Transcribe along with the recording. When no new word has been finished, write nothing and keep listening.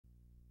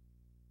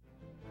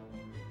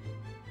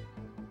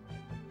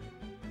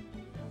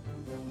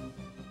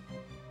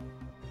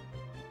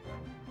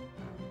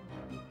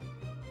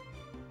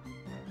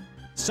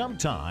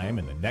Sometime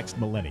in the next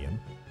millennium,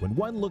 when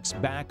one looks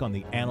back on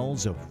the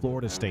annals of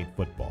Florida State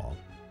football,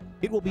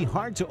 it will be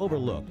hard to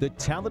overlook the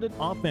talented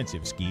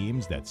offensive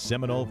schemes that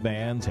Seminole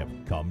fans have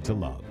come to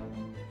love.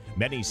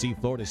 Many see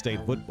Florida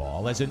State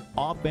football as an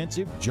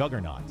offensive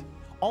juggernaut,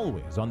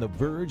 always on the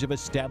verge of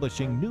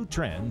establishing new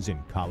trends in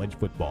college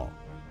football.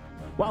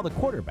 While the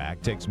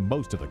quarterback takes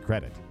most of the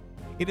credit,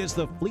 it is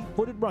the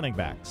fleet-footed running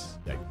backs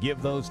that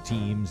give those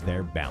teams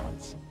their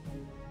balance.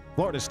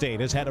 Florida State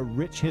has had a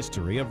rich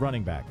history of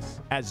running backs,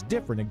 as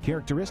different in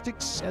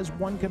characteristics as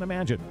one can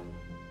imagine.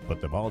 Put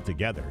them all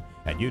together,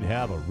 and you'd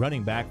have a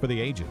running back for the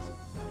ages.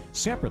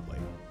 Separately,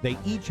 they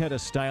each had a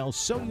style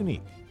so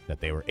unique that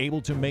they were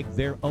able to make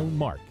their own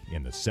mark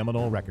in the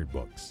Seminole record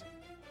books.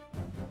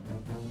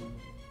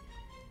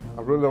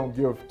 I really don't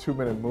give too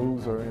many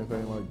moves or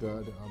anything like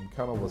that. I'm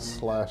kind of a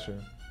slasher.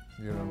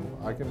 You know,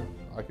 I can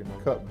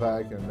cut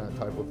back and that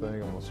type of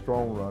thing. I'm a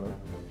strong runner.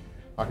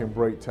 I can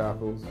break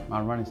tackles. My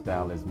running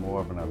style is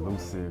more of an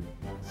elusive,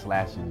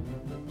 slashing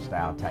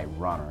style type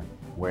runner,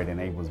 where it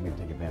enables me to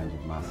take advantage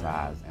of my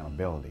size and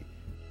ability.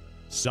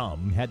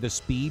 Some had the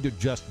speed to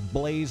just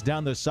blaze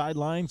down the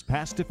sidelines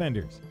past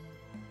defenders.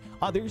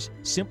 Others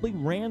simply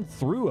ran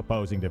through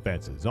opposing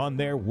defenses on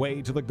their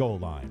way to the goal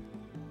line.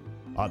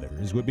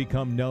 Others would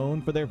become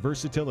known for their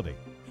versatility,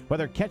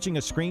 whether catching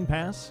a screen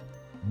pass,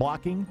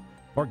 blocking,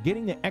 or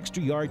getting the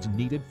extra yards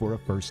needed for a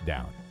first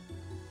down.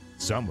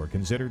 Some were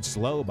considered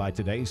slow by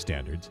today's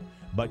standards,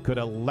 but could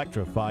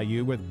electrify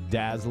you with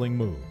dazzling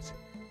moves.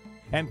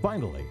 And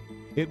finally,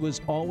 it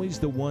was always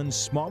the ones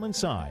small in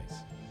size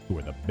who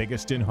were the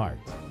biggest in heart,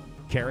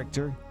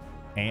 character,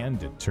 and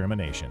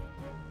determination.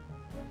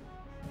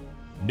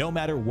 No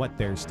matter what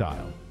their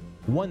style,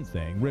 one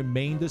thing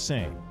remained the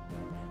same.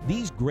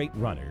 These great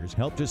runners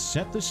helped to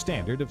set the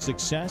standard of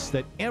success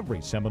that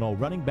every Seminole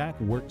running back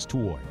works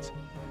towards.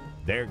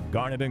 Their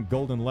garnet and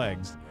golden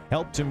legs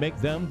helped to make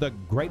them the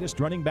greatest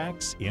running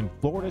backs in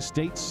Florida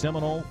State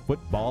Seminole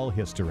football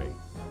history.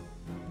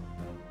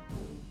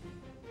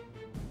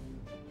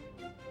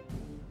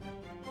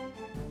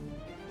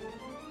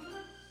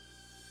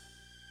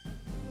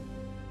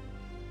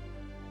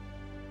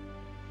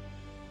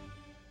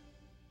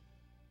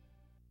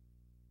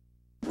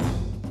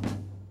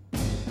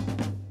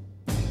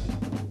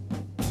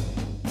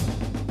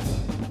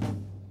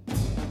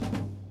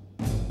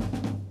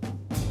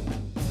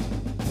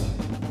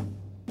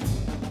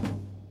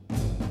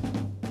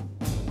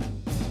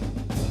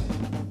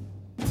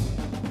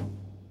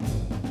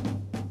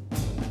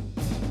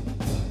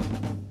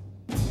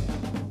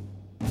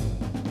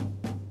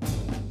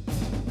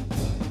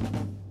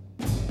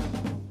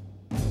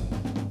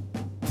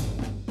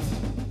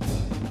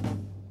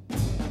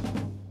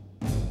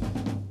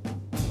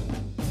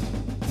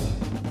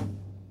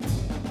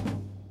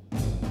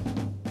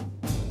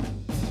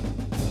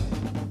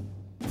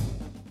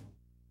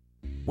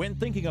 When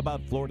thinking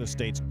about Florida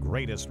State's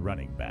greatest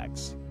running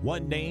backs,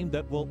 one name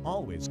that will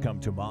always come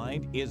to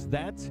mind is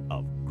that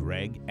of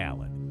Greg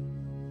Allen.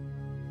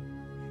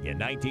 In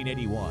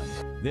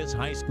 1981, this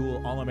high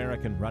school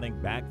All-American running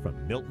back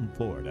from Milton,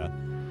 Florida,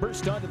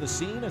 burst onto the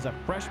scene as a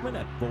freshman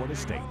at Florida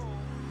State.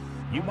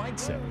 You might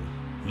say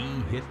he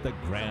hit the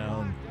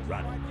ground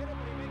running.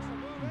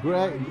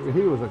 Greg,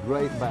 he was a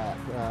great back.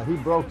 He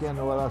broke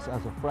into us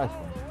as a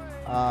freshman.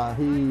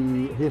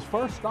 His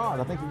first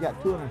start, I think he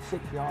got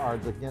 206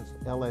 yards against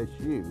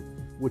LSU,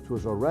 which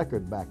was a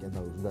record back in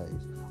those days.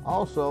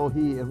 Also,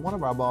 in one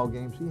of our ball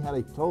games, he had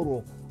a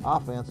total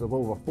offense of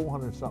over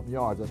 400-something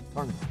yards. That's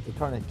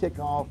returning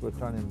kickoffs,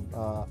 returning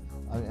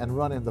and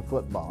running the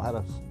football. Had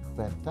a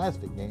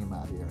fantastic game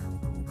out here.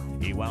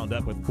 He wound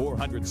up with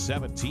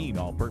 417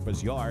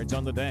 all-purpose yards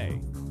on the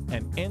day,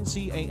 an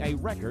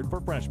NCAA record for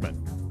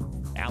freshmen.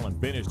 Allen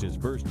finished his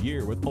first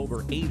year with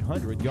over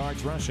 800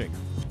 yards rushing.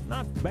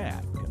 Not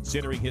bad,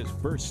 considering his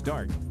first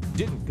start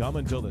didn't come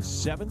until the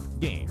 7th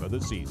game of the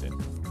season.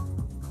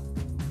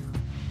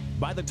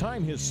 By the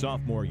time his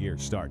sophomore year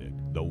started,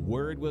 the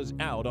word was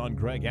out on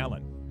Greg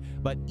Allen.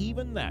 But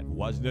even that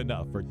wasn't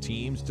enough for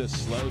teams to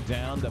slow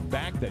down the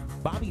back that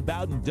Bobby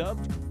Bowden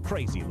dubbed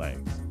Crazy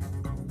Legs.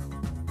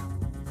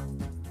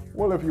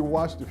 Well, if you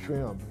watch the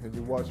film and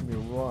you watch me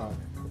run,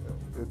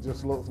 it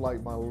just looks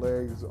like my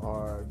legs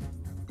are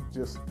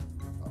just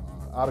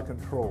out of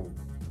control.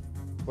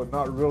 But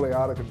not really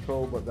out of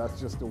control, but that's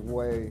just the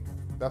way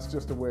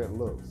it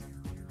looks.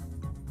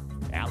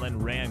 Allen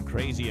ran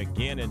crazy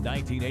again in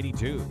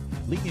 1982,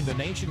 leading the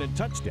nation in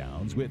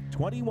touchdowns with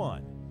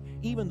 21.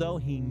 Even though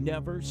he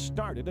never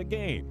started a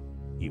game,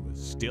 he was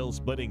still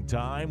splitting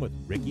time with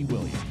Ricky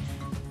Williams.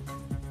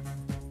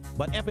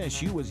 But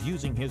FSU was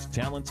using his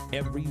talents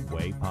every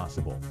way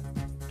possible.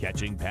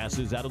 Catching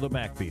passes out of the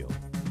backfield,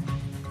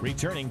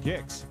 returning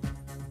kicks.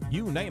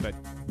 You name it,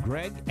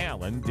 Greg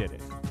Allen did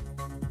it.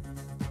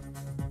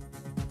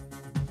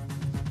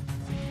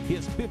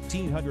 His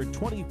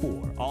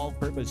 1,524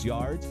 all-purpose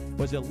yards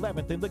was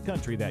 11th in the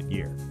country that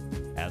year,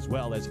 as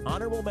well as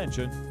honorable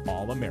mention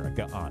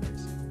All-America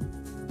honors.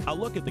 A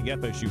look at the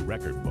FSU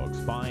record books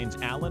finds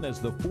Allen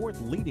as the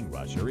 4th leading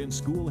rusher in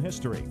school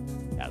history,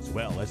 as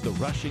well as the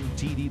rushing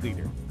TD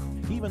leader,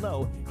 even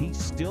though he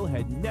still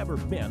had never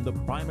been the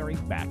primary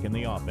back in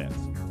the offense.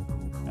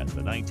 As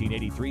the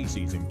 1983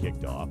 season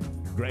kicked off,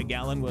 Greg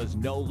Allen was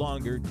no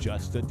longer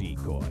just a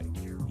decoy.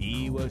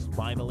 He was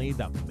finally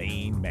the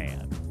main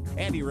man,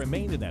 and he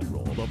remained in that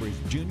role over his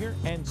junior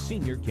and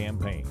senior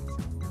campaigns.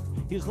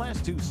 His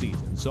last 2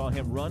 seasons saw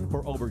him run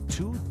for over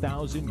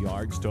 2,000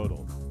 yards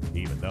total,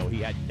 even though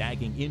he had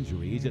nagging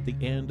injuries at the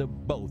end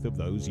of both of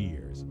those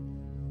years.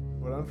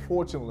 But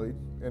unfortunately,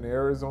 in the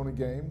Arizona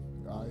game,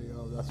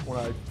 that's when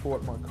I tore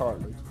my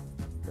cartilage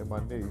in my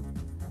knee.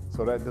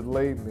 So that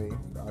delayed me.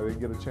 I didn't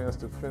get a chance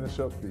to finish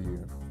up the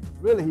year.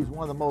 Really, he's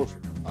one of the most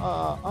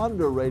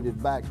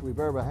underrated backs we've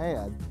ever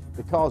had,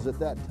 because at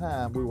that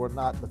time we were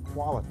not the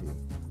quality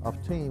of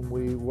team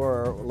we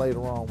were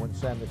later on when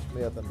Sammy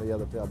Smith and the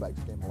other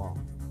tailbacks came along.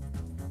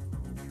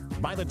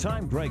 By the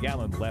time Greg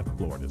Allen left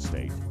Florida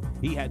State,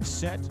 he had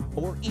set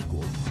or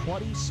equaled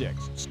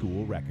 26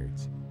 school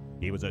records.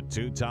 He was a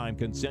 2-time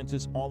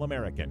consensus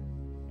All-American,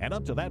 and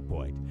up to that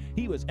point,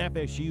 he was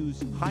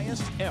FSU's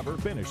highest ever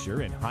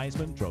finisher in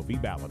Heisman Trophy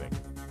balloting.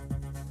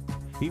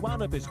 He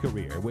wound up his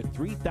career with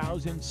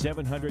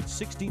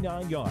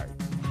 3,769 yards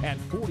and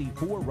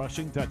 44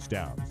 rushing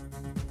touchdowns.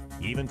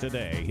 Even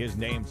today, his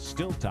name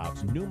still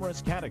tops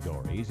numerous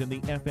categories in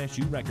the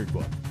FSU record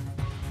book.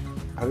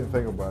 I didn't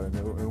think about it,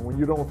 and when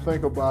you don't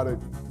think about it,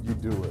 you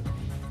do it.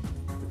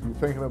 If you're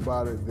thinking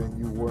about it, then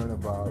you worry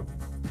about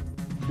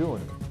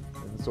doing it,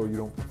 and so you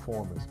don't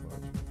perform as much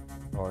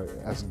or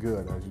as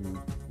good as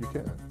you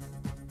can.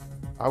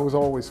 I was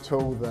always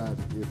told that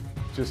if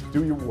just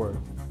do your work,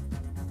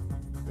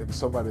 then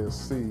somebody will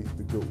see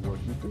the good work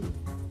you do, and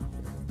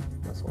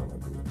that's all I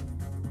did.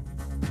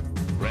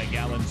 Greg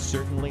Allen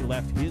certainly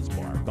left his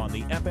mark on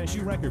the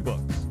FSU record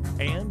books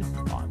and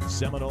on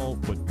Seminole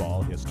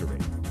football history.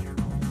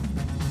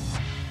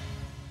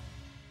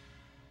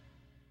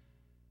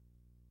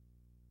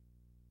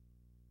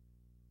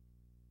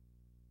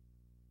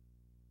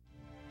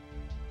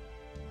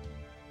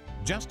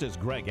 Just as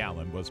Greg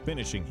Allen was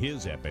finishing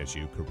his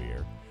FSU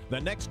career,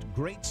 the next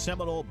great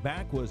Seminole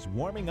back was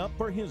warming up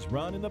for his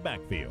run in the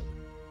backfield.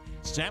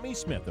 Sammy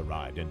Smith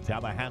arrived in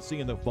Tallahassee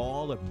in the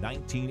fall of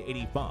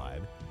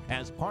 1985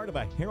 as part of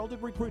a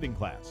heralded recruiting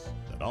class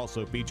that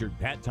also featured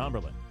Pat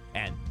Tomberlin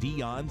and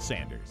Deion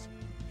Sanders.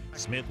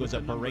 Smith was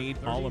a parade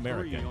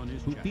All-American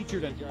who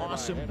featured an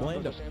awesome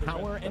blend of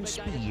power and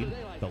speed,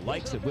 the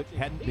likes of which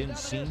hadn't been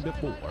seen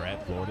before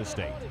at Florida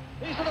State.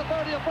 He's to the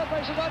 30, a foot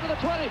races on to the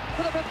 20,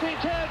 to the 15,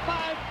 10,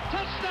 5,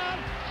 touchdown,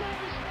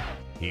 Sammy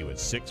Smith. He was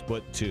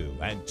 6'2"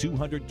 and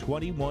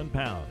 221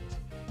 pounds,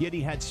 yet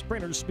he had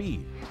sprinter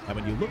speed, and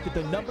when you looked at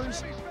the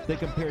numbers, they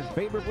compared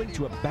favorably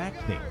to a back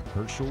named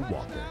Herschel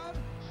Walker.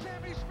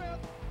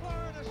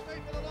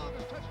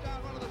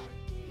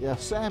 Yeah,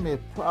 Sammy is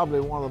probably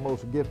one of the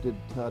most gifted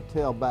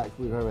tailbacks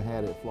we've ever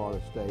had at Florida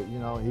State. You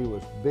know, he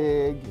was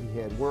big, he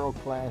had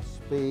world-class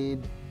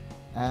speed,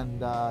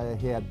 and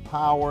he had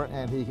power,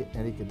 and he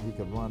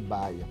could run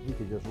by you. He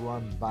could just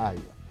run by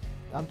you.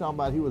 I'm talking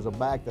about he was a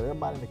back that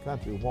everybody in the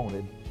country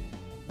wanted,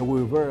 and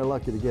we were very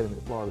lucky to get him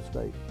at Florida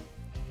State.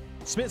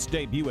 Smith's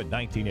debut in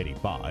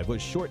 1985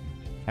 was shortened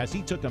as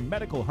he took a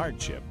medical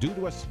hardship due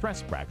to a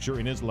stress fracture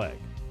in his leg.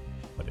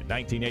 But in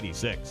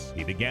 1986,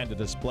 he began to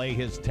display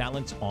his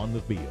talents on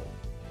the field.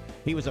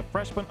 He was a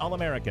freshman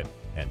All-American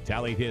and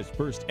tallied his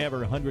first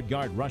ever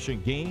 100-yard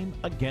rushing game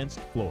against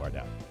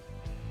Florida.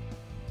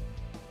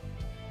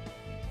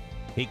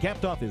 He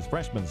capped off his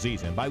freshman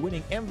season by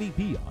winning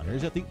MVP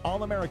honors at the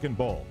All-American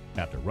Bowl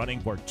after running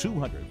for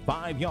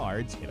 205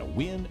 yards in a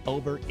win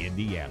over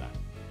Indiana.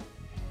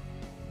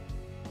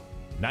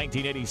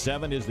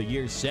 1987 is the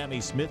year Sammy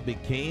Smith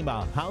became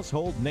a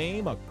household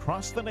name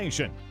across the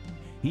nation.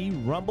 He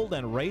rumbled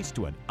and raced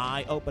to an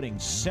eye-opening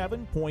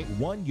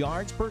 7.1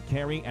 yards per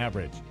carry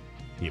average.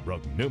 He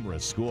broke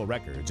numerous school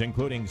records,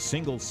 including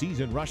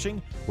single-season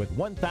rushing with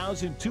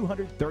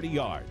 1,230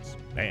 yards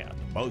and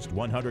the most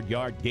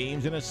 100-yard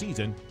games in a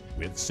season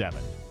with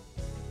 7.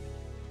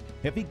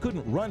 If he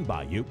couldn't run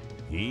by you,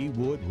 he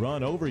would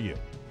run over you.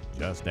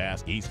 Just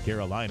ask East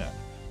Carolina,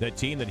 the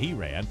team that he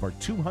ran for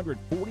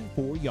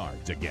 244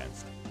 yards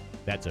against.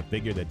 That's a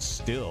figure that's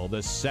still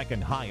the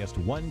second highest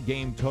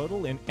one-game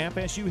total in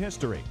FSU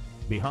history,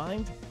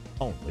 behind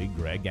only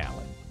Greg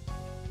Allen.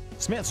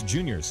 Smith's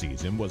junior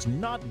season was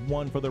not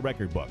one for the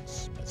record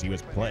books, as he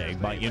was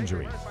plagued by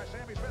injuries.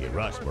 He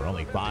rushed for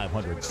only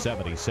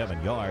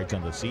 577 yards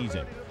on the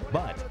season,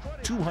 but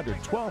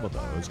 212 of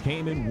those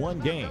came in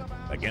one game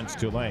against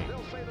Tulane.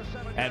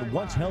 And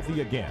once healthy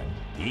again,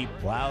 he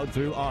plowed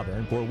through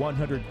Auburn for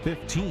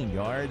 115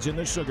 yards in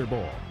the Sugar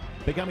Bowl,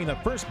 becoming the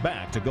first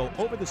back to go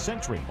over the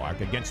century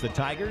mark against the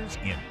Tigers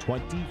in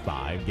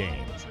 25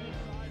 games.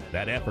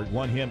 That effort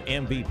won him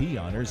MVP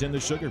honors in the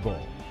Sugar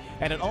Bowl,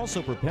 and it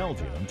also propelled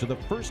him to the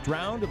first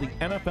round of the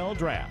NFL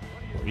Draft,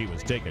 where he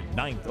was taken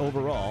 9th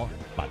overall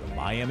by the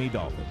Miami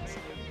Dolphins.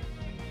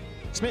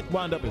 Smith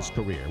wound up his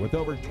career with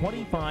over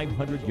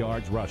 2,500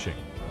 yards rushing,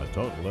 a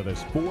total of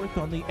his 4th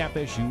on the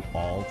FSU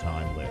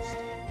all-time list.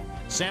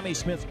 Sammy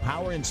Smith's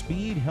power and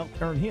speed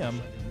helped earn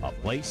him a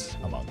place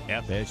among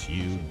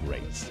FSU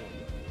greats.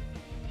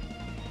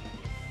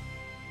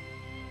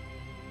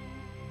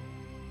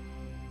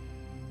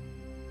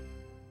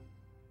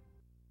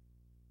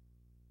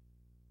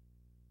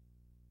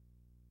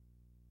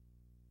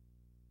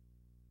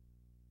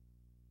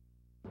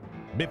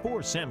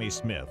 Before Sammy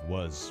Smith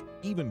was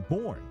even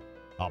born,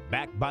 a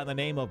back by the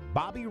name of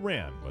Bobby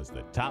Wren was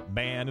the top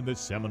man in the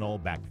Seminole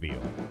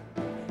backfield.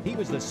 He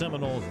was the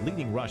Seminoles'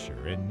 leading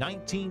rusher in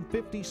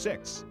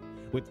 1956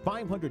 with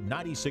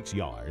 596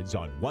 yards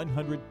on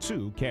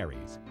 102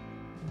 carries.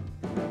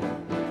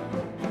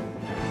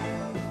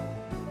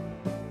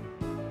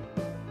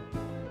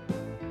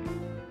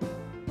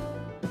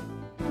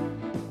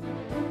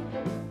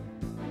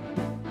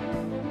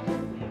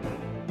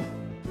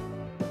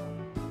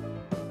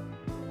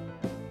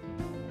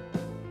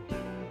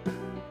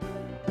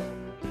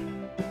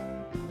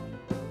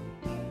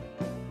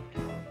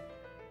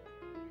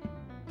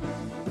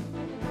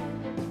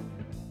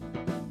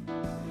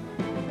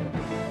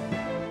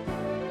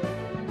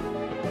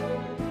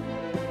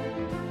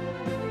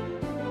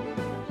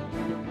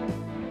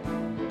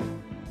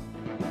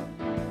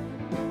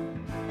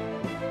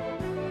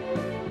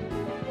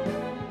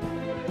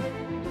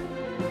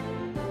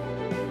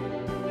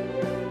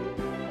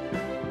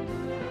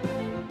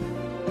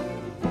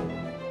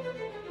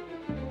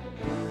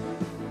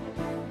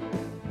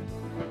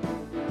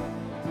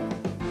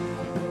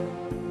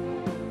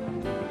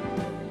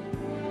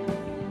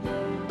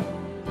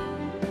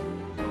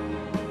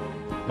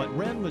 But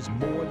Wren was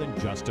more than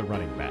just a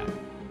running back.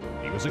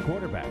 He was a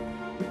quarterback,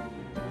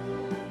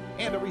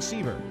 and a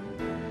receiver,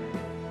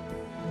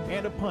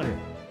 and a punter,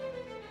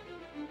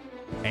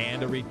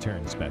 and a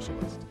return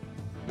specialist.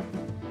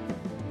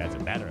 As a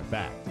matter of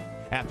fact,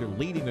 after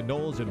leading the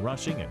Noles in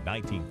rushing in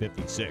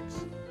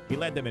 1956, he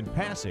led them in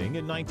passing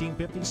in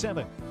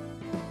 1957.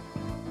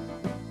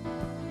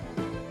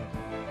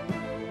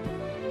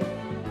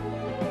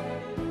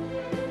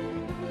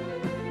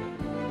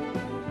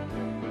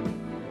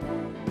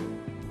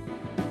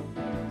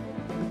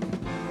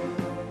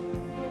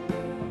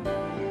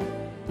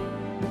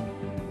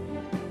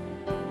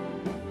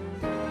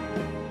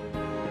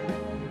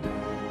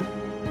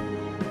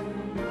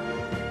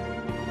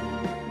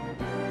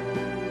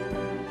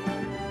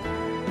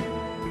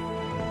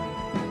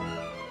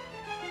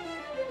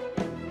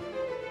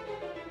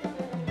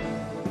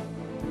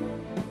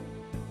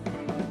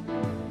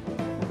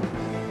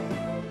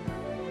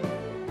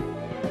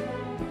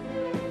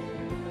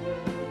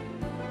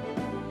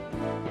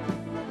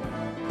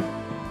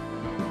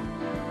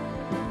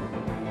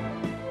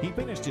 He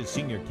finished his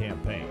senior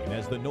campaign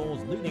as the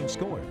Noles' leading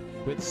scorer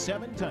with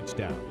 7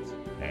 touchdowns,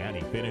 and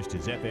he finished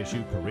his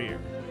FSU career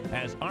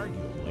as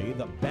arguably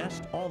the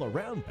best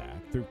all-around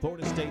back through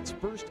Florida State's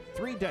first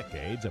 3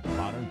 decades of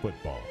modern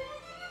football.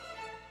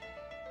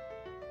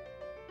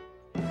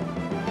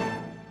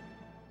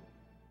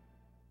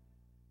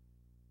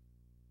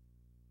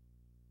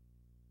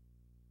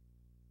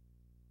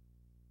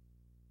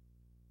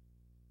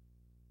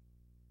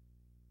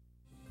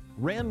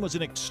 Wren was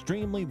an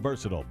extremely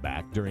versatile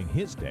back during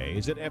his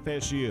days at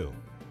FSU,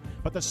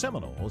 but the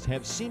Seminoles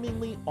have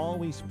seemingly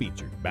always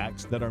featured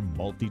backs that are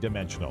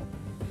multidimensional.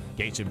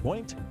 Case in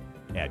point,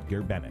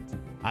 Edgar Bennett,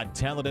 a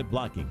talented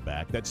blocking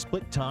back that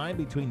split time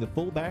between the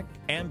fullback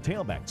and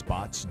tailback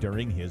spots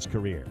during his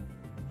career.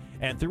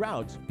 And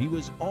throughout, he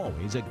was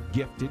always a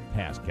gifted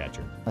pass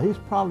catcher. He's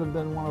probably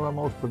been one of our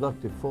most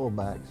productive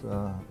fullbacks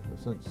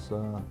since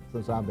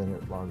I've been here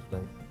at Florida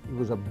State. He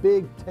was a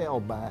big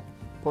tailback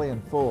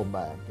playing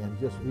fullback, and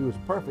he was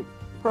perfect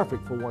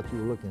for what you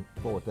were looking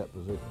for at that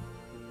position.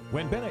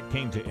 When Bennett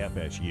came to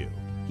FSU,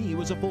 he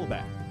was a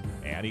fullback,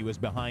 and he was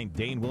behind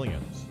Dane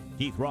Williams,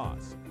 Keith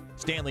Ross,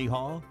 Stanley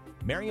Hall,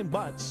 Marion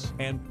Butts,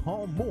 and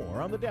Paul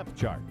Moore on the depth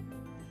chart.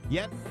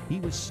 Yet,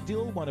 he was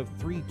still one of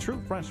 3 true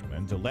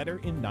freshmen to letter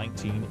in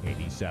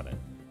 1987.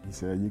 He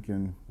said, you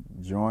can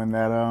join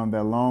that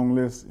long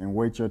list and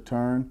wait your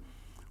turn,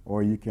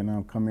 or you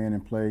can come in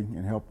and play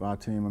and help our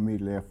team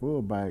immediately at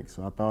fullback.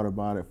 So I thought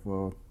about it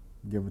for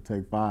give or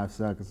take 5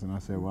 seconds, and I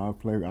said, well,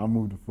 I'll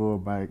move to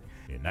fullback.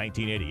 In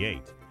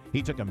 1988,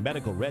 he took a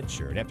medical red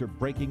shirt after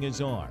breaking his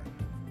arm.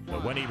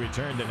 But when he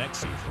returned the next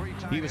season,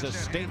 he was a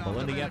staple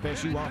in the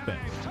FSU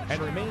offense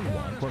and remained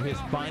one for his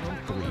final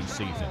 3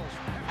 seasons.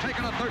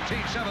 Taking a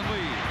 13-7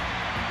 lead.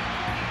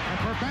 And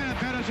for Bennett,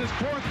 that is his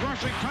 4th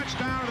rushing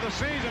touchdown of the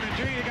season. And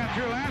gee, he got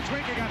 2 last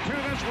week, he got 2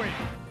 this week.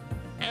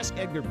 Ask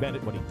Edgar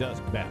Bennett what he does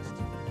best: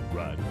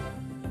 run,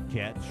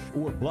 catch,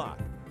 or block,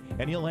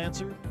 and he'll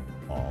answer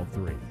all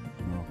 3.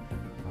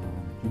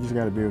 You just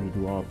got to be able to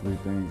do all 3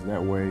 things.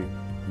 That way,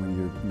 when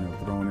you're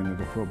thrown into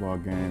the football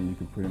game, you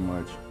can pretty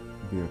much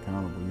be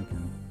accountable. You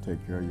can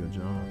take care of your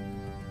job.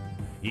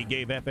 He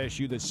gave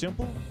FSU the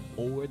simple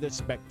or the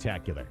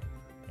spectacular,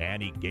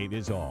 and he gave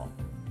his all.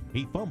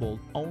 He fumbled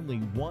only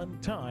 1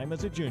 time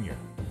as a junior.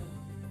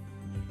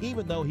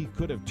 Even though he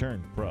could have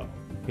turned pro,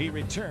 He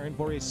returned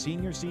for his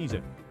senior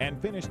season and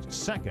finished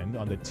second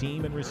on the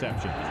team in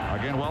receptions.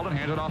 Again, Weldon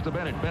hands it off to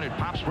Bennett. Bennett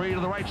pops free to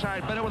the right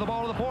side. Bennett with the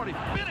ball to the 40.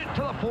 Bennett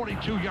to the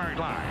 42-yard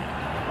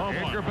line.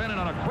 Edgar Bennett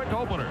on a quick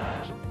opener.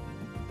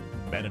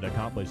 Bennett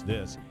accomplished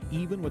this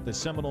even with the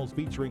Seminoles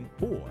featuring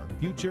 4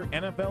 future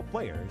NFL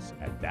players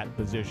at that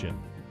position.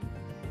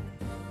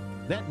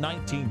 That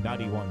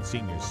 1991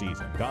 senior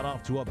season got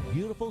off to a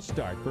beautiful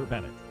start for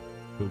Bennett,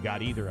 who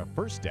got either a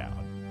first down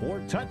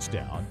or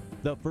touchdown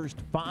the first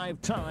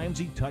 5 times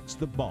he touched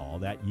the ball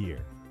that year.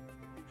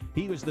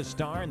 He was the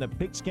star in the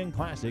Pigskin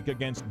Classic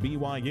against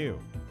BYU,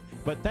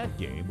 but that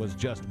game was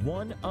just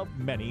one of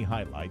many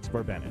highlights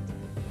for Bennett.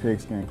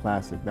 Pigskin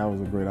Classic, that was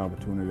a great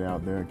opportunity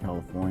out there in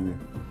California.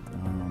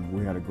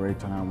 We had a great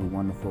time. We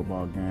won the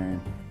football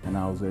game, and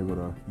I was able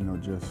to,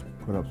 just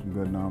put up some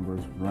good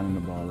numbers, running the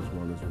ball as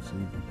well as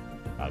receiving.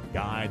 A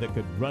guy that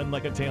could run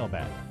like a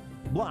tailback,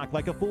 block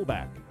like a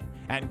fullback,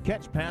 and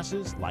catch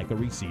passes like a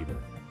receiver.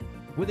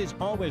 With his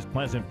always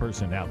pleasant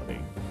personality,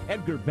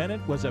 Edgar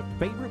Bennett was a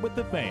favorite with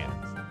the fans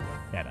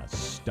and a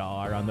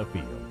star on the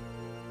field.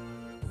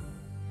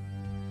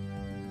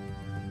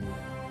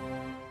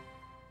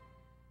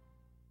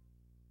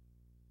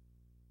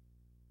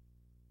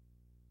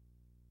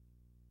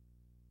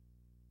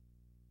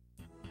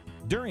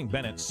 During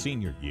Bennett's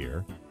senior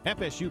year,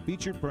 FSU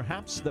featured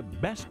perhaps the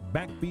best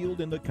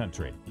backfield in the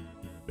country,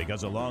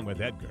 because along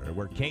with Edgar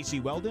were Casey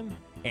Weldon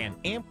and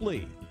Amp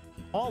Lee,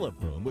 all of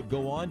whom would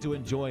go on to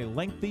enjoy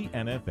lengthy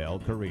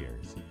NFL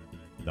careers.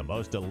 The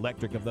most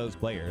electric of those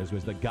players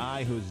was the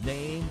guy whose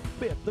name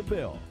fit the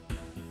bill,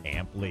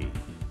 Amp Lee.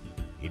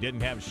 He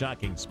didn't have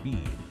shocking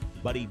speed,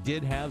 but he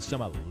did have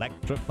some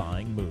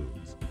electrifying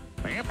moves.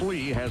 Amp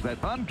Lee has that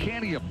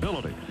uncanny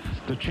ability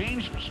to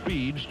change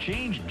speeds,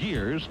 change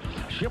gears,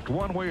 shift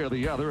one way or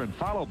the other, and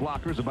follow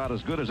blockers about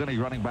as good as any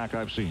running back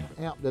I've seen.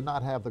 Amp did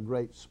not have the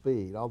great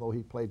speed, although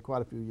he played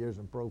quite a few years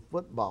in pro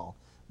football.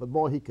 But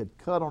boy, he could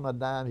cut on a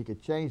dime, he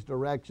could change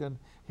direction,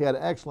 he had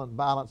excellent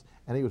balance,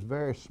 and he was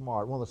very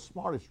smart. One of the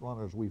smartest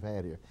runners we've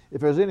had here. If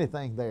there's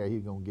anything there,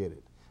 he's going to get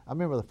it. I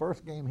remember the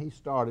first game he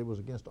started was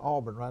against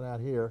Auburn right out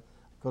here,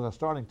 because our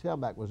starting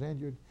tailback was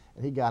injured,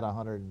 and he got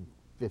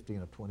 115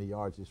 or 20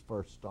 yards his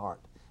first start,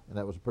 and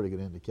that was a pretty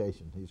good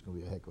indication he's going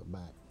to be a heck of a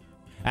back.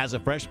 As a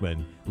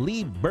freshman,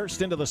 Lee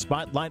burst into the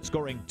spotlight,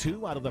 scoring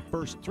 2 out of the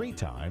first 3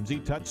 times he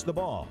touched the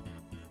ball,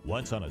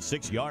 once on a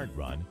 6-yard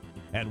run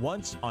and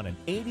once on an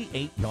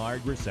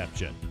 88-yard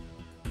reception.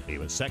 He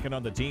was second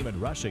on the team in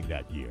rushing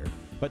that year,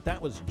 but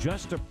that was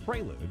just a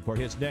prelude for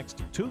his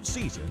next 2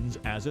 seasons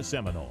as a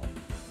Seminole.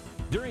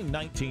 During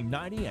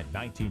 1990 and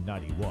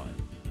 1991,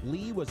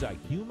 Lee was a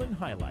human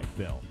highlight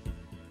film.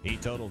 He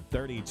totaled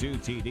 32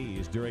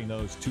 TDs during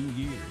those 2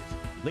 years,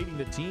 leading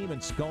the team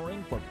in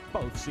scoring for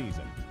both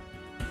seasons.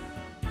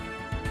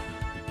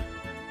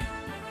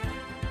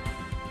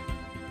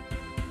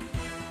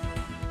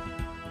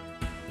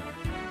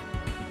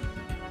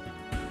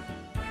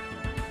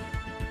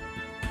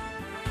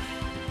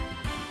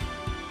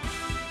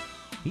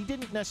 He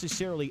didn't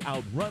necessarily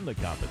outrun the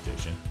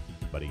competition,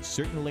 but he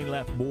certainly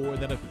left more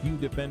than a few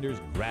defenders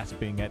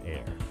grasping at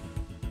air.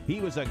 He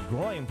was a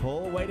groin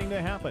pull waiting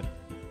to happen.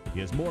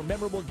 His more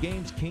memorable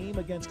games came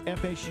against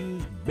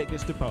FSU's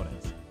biggest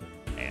opponents.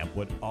 Amp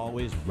would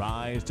always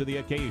rise to the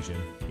occasion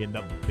in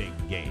the big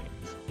games.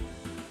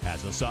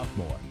 As a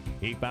sophomore,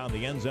 he found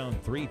the end zone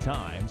 3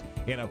 times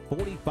in a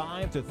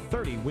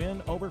 45-30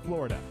 win over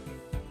Florida.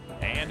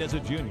 And as a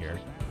junior,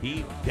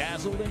 he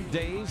dazzled and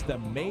dazed the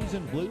maize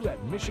and blue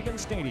at Michigan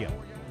Stadium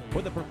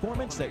with a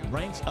performance that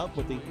ranks up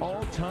with the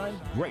all-time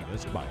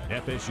greatest by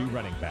an FSU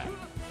running back.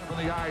 From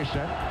the eye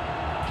set,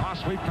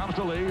 toss sweep comes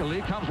to Lee.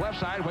 Lee comes left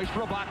side, waits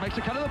for a block, makes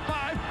a cut to the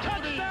 5.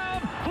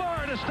 Touchdown,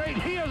 Florida State.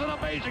 He is an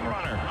amazing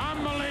runner.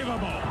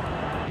 Unbelievable.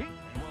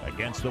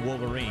 Against the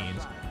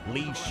Wolverines,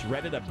 Lee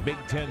shredded a Big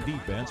Ten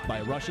defense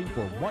by rushing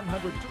for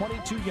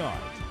 122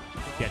 yards,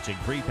 catching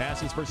 3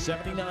 passes for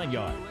 79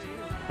 yards,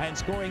 and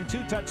scoring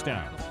 2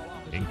 touchdowns,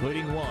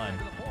 including one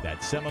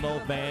that Seminole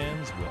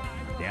fans will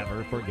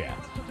never forget.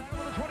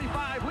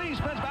 25, Lee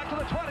spins back to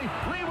the 20.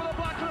 Lee with a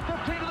block to the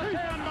 15 to the 10.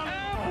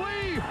 And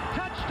Lee,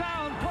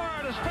 touchdown,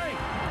 Florida State.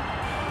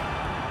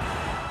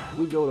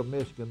 We go to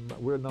Michigan,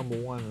 we're number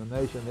 1 in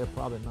the nation, they're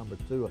probably number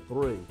 2 or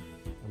 3. And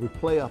we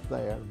play up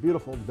there,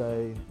 beautiful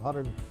day,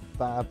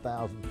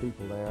 105,000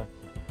 people there,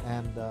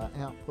 and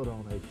Amp put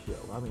on a show.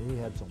 I mean, he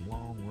had some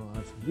long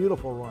runs,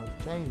 beautiful runs,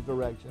 changed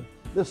direction,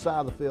 this side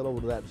of the field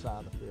over to that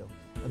side of the field.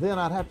 And then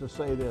I'd have to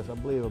say this, I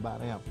believe,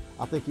 about Amp.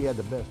 I think he had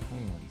the best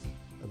hands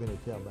of any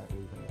tailback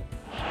we've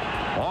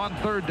had. On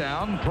 3rd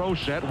down, pro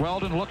set,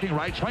 Weldon looking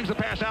right, swings the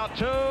pass out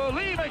to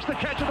Lee, makes the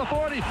catch at the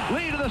 40,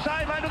 Lee to the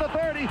sideline to the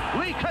 30,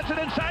 Lee cuts it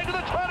inside to the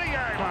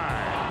 20-yard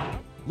line.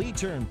 Lee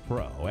turned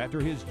pro after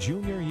his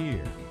junior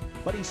year,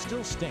 but he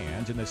still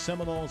stands in the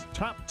Seminoles'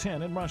 top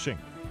 10 in rushing,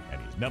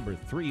 and he's number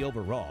 3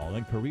 overall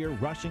in career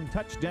rushing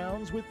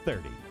touchdowns with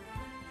 30.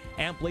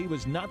 Amp Lee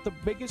was not the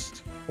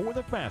biggest or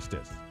the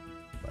fastest,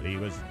 but he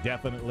was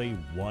definitely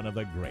one of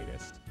the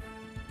greatest.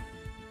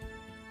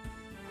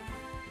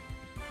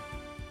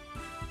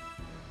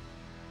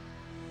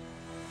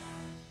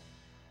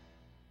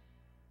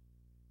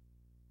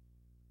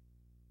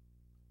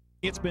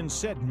 It's been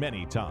said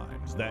many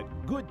times that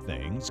good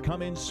things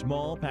come in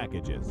small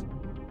packages.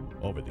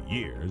 Over the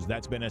years,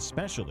 that's been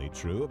especially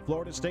true of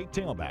Florida State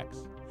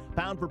tailbacks.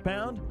 Pound for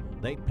pound,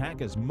 they pack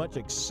as much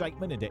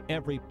excitement into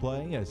every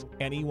play as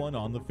anyone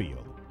on the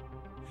field.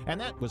 And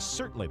that was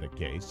certainly the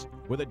case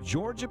with a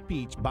Georgia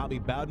Peach Bobby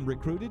Bowden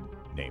recruited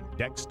named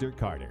Dexter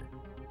Carter.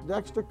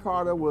 Dexter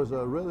Carter was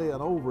really an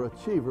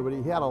overachiever, but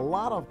he had a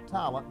lot of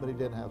talent, but he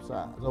didn't have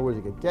size. In other words,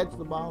 he could catch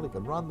the ball, he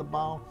could run the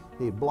ball,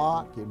 he'd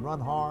block, he'd run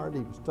hard,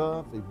 he was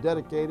tough, he was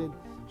dedicated,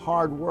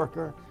 hard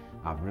worker.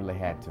 I've really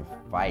had to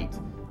fight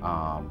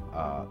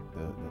the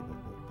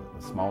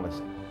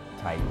smallest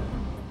type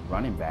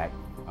running back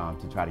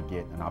to try to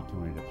get an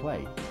opportunity to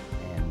play.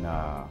 And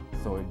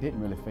so it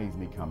didn't really faze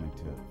me coming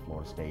to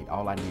Florida State.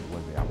 All I needed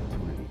was the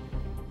opportunity.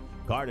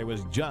 Carter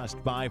was just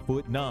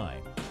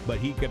 5'9", but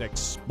he could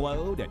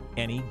explode at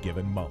any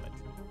given moment.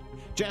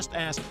 Just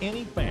ask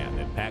any fan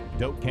that packed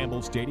Doak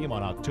Campbell Stadium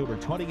on October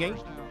 28,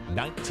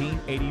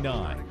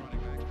 1989.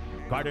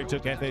 Carter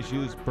took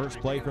FSU's first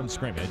play from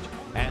scrimmage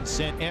and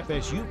sent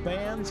FSU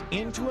fans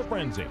into a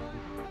frenzy.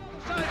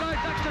 Sideline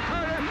Dexter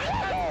Carter,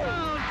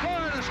 touchdown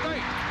Florida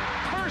State.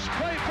 First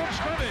play from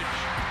scrimmage,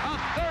 a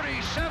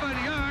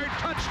 37-yard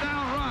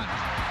touchdown run.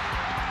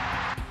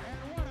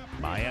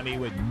 Miami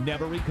would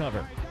never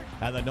recover,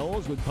 and the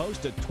Noles would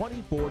post a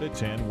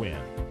 24-10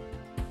 win.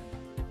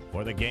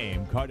 For the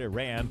game, Carter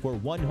ran for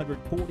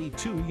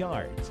 142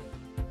 yards.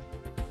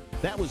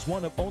 That was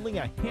one of only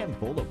a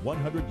handful of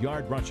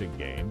 100-yard rushing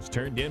games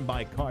turned in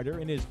by Carter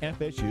in his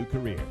FSU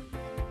career.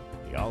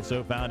 He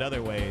also found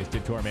other ways to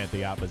torment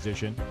the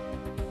opposition,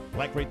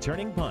 like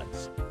returning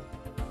punts,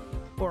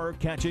 or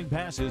catching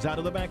passes out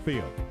of the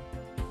backfield,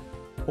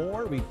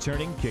 or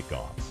returning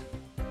kickoffs.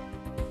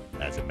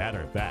 As a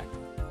matter of fact,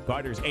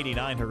 Carter's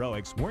 89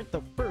 heroics weren't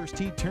the first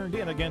he turned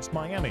in against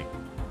Miami.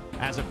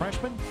 As a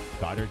freshman,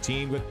 Carter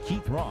teamed with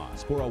Keith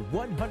Ross for a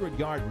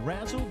 100-yard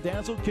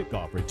razzle-dazzle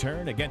kickoff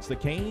return against the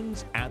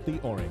Canes at the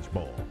Orange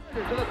Bowl. To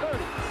the 30,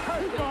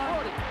 Carter to the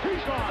 40, he's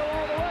going to go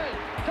all the way.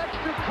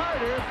 Dexter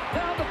Carter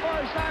down the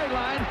far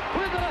sideline.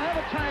 We're going to have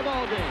a tie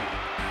ball game.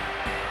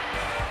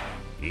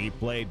 He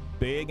played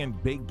big in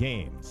big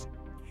games.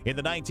 In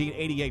the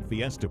 1988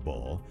 Fiesta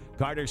Bowl,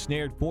 Carter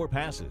snared 4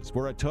 passes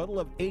for a total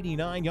of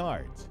 89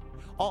 yards.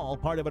 All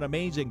part of an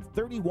amazing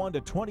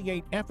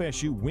 31-28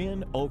 FSU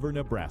win over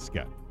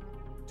Nebraska.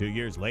 2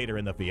 years later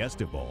in the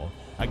Fiesta Bowl,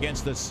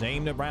 against the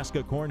same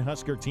Nebraska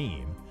Cornhusker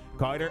team,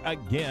 Carter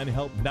again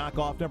helped knock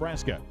off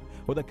Nebraska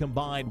with a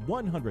combined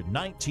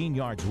 119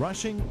 yards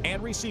rushing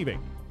and receiving,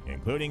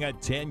 including a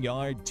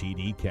 10-yard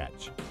TD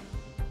catch.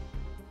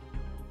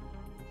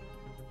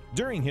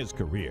 During his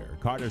career,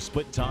 Carter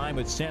split time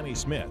with Sammy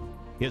Smith,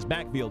 his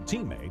backfield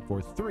teammate, for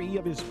 3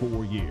 of his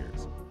 4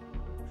 years.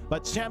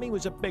 But Sammy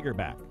was a bigger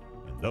back.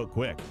 Though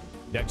quick,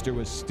 Dexter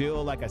was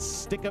still like a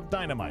stick of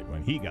dynamite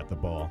when he got the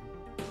ball.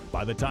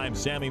 By the time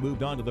Sammy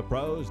moved on to the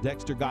pros,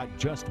 Dexter got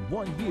just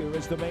 1 year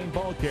as the main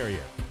ball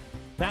carrier.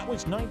 That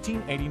was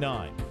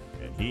 1989,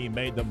 and he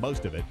made the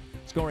most of it,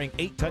 scoring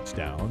 8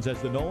 touchdowns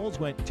as the Noles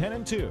went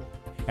 10-2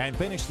 and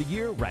finished the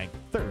year ranked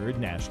 3rd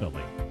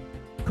nationally.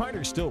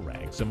 Carter still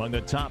ranks among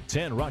the top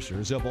 10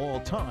 rushers of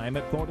all time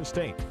at Florida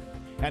State,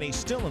 and he's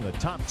still in the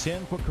top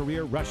 10 for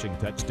career rushing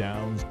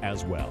touchdowns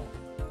as well.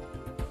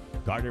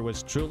 Carter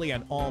was truly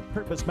an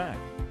all-purpose back,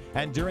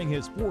 and during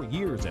his 4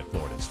 years at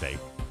Florida State,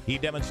 he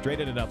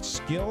demonstrated enough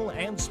skill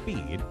and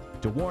speed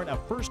to warrant a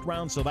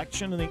first-round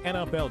selection in the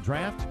NFL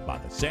Draft by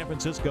the San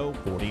Francisco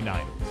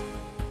 49ers.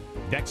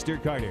 Dexter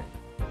Carter,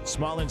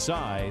 small in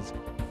size,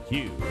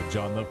 huge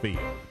on the field.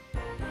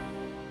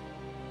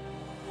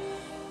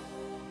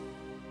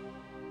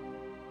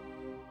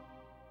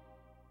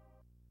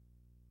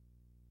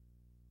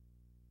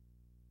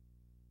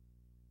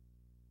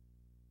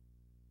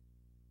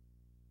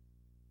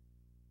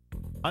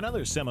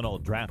 Another Seminole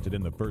drafted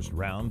in the first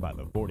round by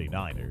the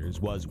 49ers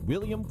was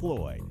William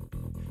Floyd.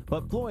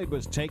 But Floyd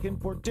was taken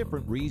for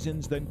different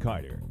reasons than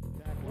Carter.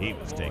 He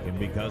was taken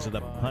because of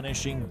the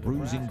punishing,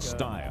 bruising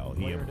style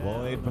he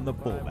employed from the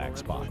fullback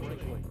spot.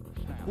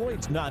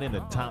 Floyd's not in the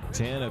top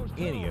 10 of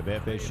any of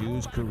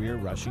FSU's career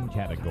rushing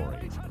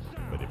categories.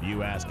 But if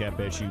you ask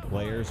FSU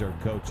players or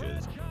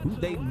coaches who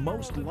they'd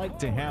most like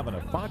to have in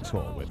a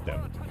foxhole with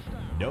them,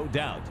 no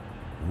doubt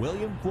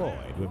William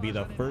Floyd would be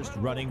the first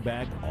running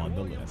back on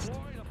the list.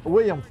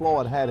 William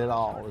Floyd had it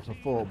all as a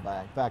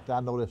fullback. In fact,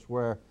 I noticed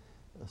where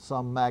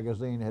some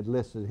magazine had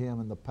listed him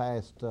in the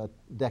past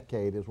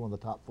decade as one of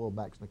the top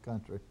fullbacks in the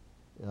country,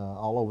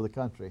 all over the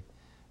country.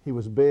 He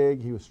was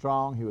big, he was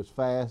strong, he was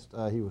fast,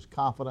 he was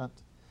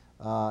confident,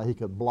 he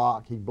could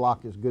block. He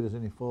blocked as good as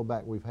any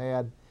fullback we've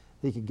had.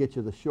 He could get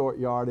you the short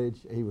yardage.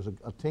 He was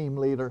a team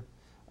leader.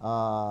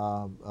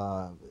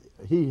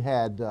 He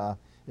had,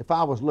 if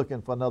I was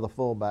looking for another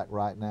fullback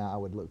right now, I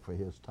would look for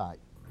his type.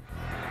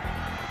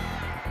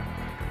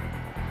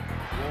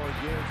 Ward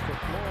gives to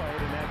Floyd,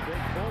 and that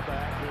big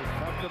fullback is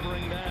tough to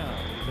bring down.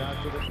 He's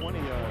out to the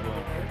 20-yard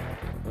line.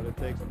 But it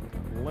takes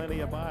plenty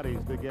of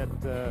bodies to get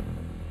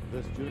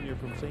this junior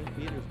from St.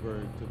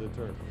 Petersburg to the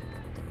turf.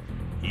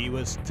 He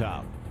was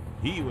tough,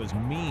 He was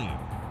mean,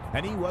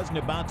 and he wasn't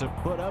about to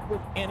put up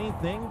with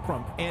anything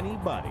from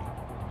anybody.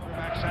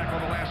 Back sack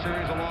on the last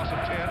series, a loss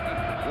of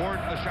 10. Ward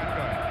in the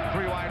shotgun.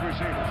 3 wide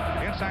receivers.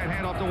 Inside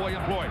handoff to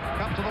William Floyd.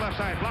 Comes to the left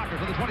side. Blocker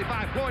to the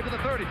 25. Floyd to the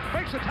 30.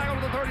 Makes the tackle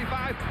to the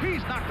 35.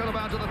 He's knocked out of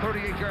bounds to the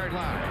 38-yard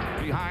line.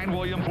 Behind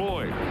William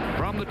Floyd.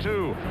 From the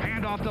 2.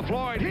 Handoff to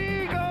Floyd.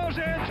 He goes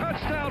in.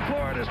 Touchdown,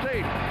 Florida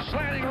State.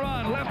 Slanting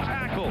run. Left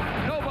tackle.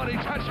 Nobody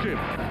touched him.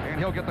 And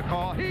he'll get the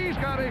call. He's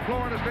got a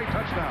Florida State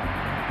touchdown.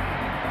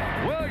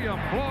 William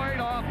Floyd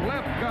off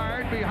left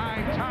guard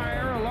behind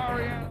Tyre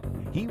Laureano.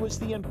 He was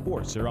the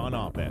enforcer on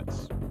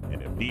offense,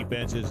 and if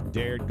defenses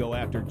dared go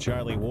after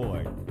Charlie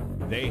Ward,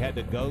 they had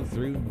to go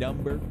through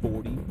number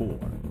 44.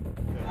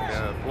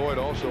 And Floyd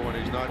also, when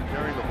he's not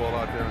carrying the ball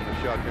out there in the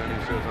shotgun,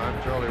 he says,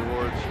 I'm Charlie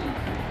Ward's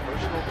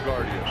personal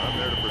guardian. I'm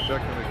there to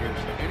protect him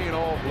against any and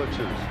all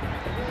blitzes.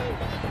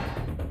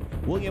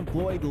 William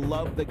Floyd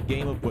loved the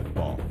game of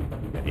football,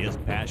 and his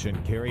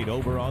passion carried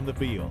over on the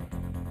field.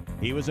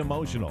 He was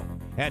emotional,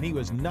 and he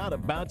was not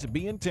about to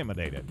be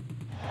intimidated.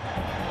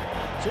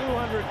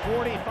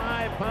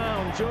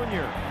 245-pound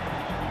junior.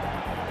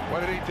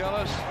 What did he tell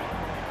us?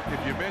 If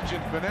you mention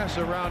finesse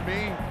around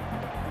me,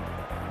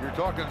 you're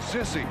talking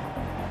sissy.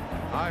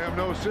 I am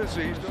no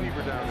sissy. He's the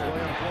receiver down there.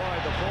 William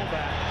Floyd, the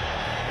fullback.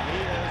 And he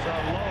is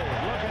a load.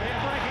 Look at him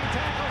breaking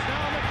tackles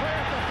now in the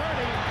clear at the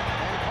 30.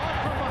 And caught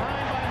from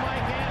behind by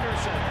Mike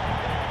Anderson.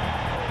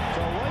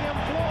 So William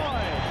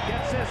Floyd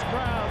gets his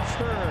crowd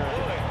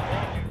stirred.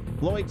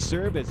 Floyd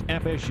served as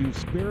FSU's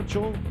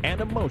spiritual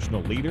and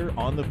emotional leader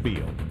on the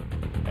field.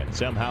 And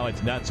somehow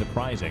it's not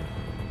surprising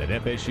that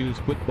FSU's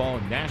football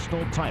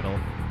national title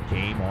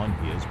came on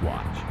his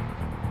watch.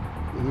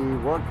 He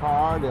worked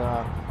hard.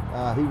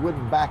 He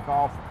wouldn't back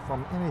off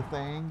from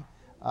anything.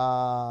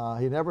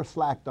 He never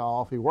slacked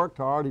off. He worked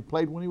hard. He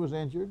played when he was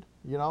injured,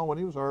 you know, when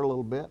he was hurt a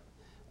little bit.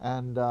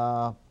 And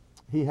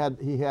he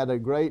had a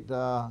great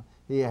a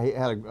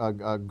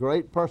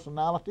great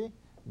personality,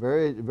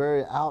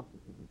 very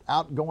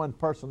outgoing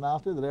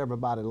personality that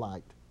everybody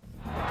liked.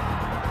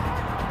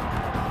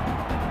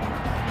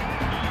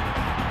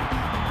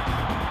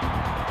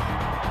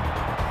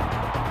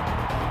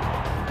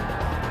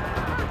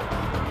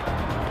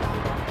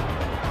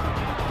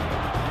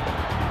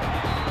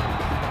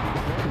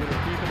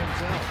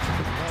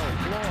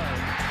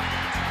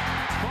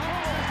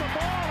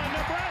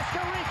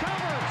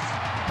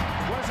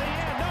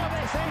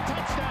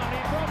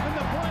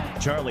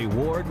 Charlie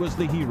Ward was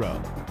the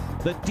hero.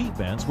 The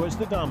defense was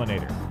the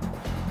dominator.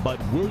 But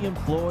William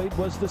Floyd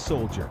was the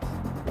soldier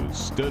who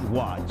stood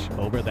watch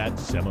over that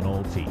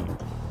Seminole team.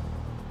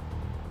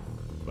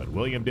 But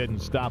William didn't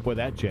stop with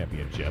that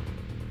championship.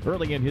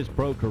 Early in his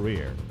pro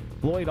career,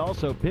 Floyd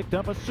also picked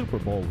up a Super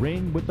Bowl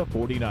ring with the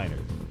 49ers.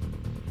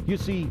 You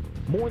see,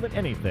 more than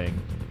anything,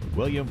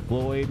 William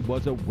Floyd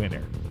was a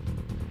winner.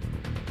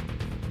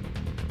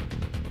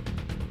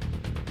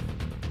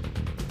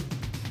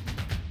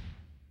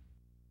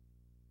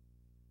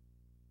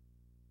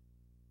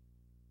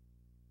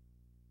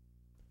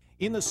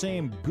 In the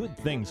same good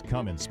things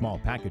come in small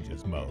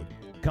packages mode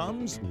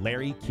comes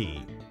Larry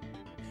Key.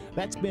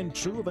 That's been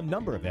true of a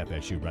number of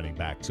FSU running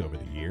backs over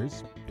the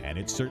years, and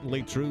it's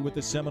certainly true with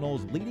the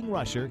Seminoles' leading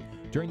rusher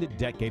during the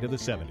decade of the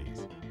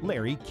 70s,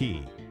 Larry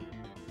Key.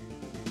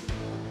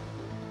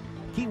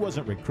 Key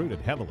wasn't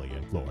recruited heavily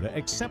in Florida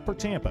except for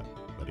Tampa,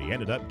 but he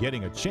ended up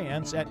getting a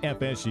chance at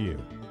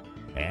FSU.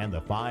 And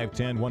the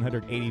 5'10",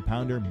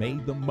 180-pounder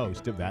made the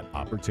most of that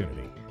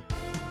opportunity.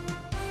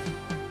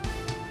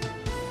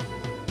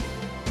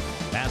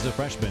 As a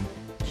freshman,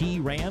 Key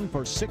ran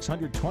for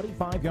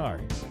 625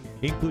 yards,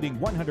 including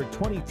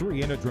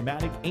 123 in a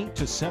dramatic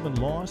 8-7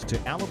 loss to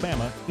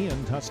Alabama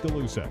in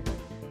Tuscaloosa.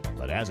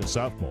 But as a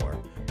sophomore,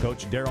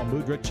 Coach Darryl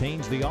Mudra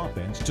changed the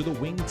offense to the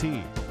wing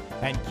T,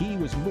 and Key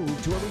was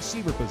moved to a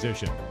receiver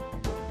position.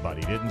 But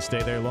he didn't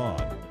stay there long.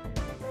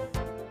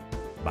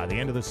 By the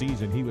end of the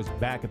season, he was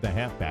back at the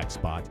halfback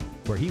spot,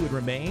 where he would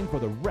remain for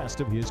the rest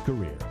of his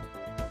career.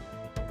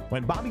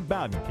 When Bobby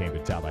Bowden came to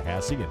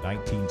Tallahassee in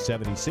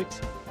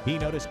 1976, he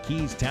noticed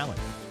Key's talent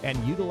and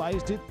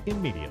utilized it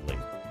immediately.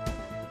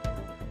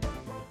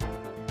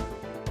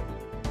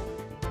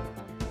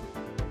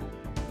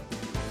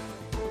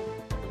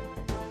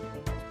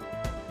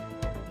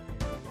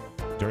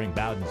 During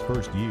Bowden's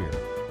first year,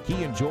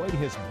 Key enjoyed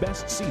his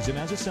best season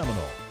as a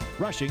Seminole,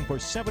 rushing for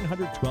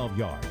 712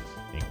 yards,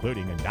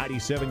 including a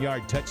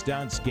 97-yard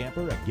touchdown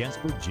scamper against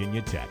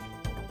Virginia Tech.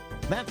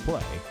 That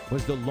play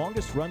was the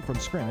longest run from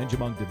scrimmage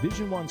among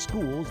Division I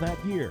schools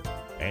that year,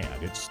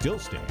 and it still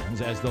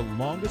stands as the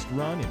longest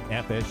run in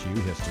FSU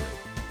history.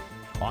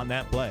 On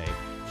that play,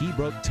 Key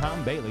broke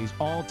Tom Bailey's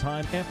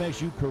all-time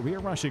FSU career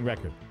rushing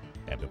record,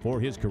 and before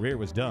his career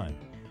was done,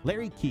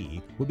 Larry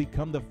Key would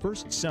become the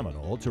first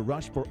Seminole to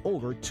rush for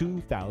over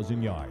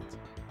 2,000 yards.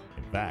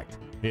 In fact,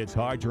 it's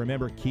hard to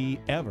remember Key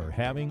ever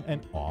having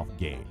an off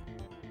game.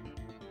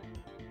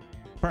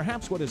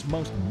 Perhaps what is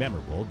most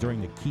memorable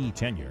during the Key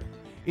tenure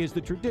is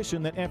the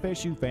tradition that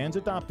FSU fans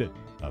adopted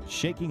of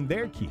shaking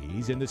their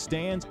keys in the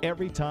stands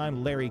every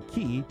time Larry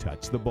Key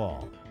touched the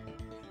ball.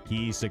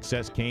 Key's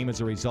success came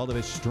as a result of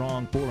his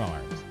strong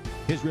forearms,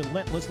 his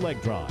relentless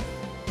leg drive,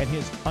 and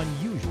his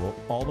unusual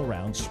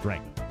all-around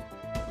strength.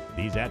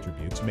 These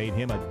attributes made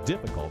him a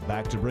difficult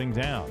back to bring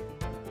down.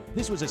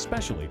 This was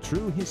especially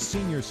true his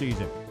senior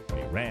season,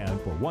 when he ran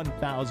for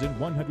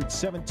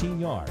 1,117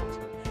 yards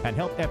and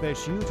helped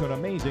FSU to an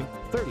amazing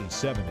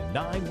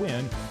 37-9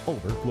 win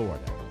over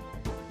Florida.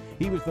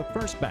 He was the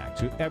first back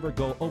to ever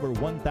go over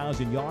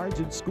 1,000 yards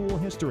in school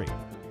history,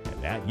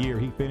 and that year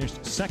he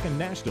finished second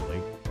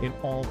nationally in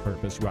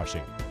all-purpose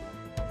rushing.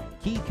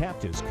 Key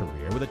capped his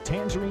career with a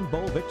Tangerine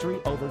Bowl victory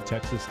over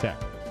Texas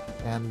Tech.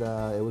 And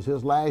it was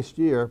his last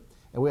year,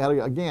 and we had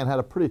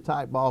a pretty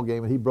tight ball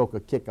game, and he broke a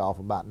kickoff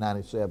about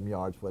 97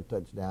 yards for a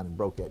touchdown and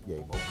broke that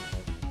game over.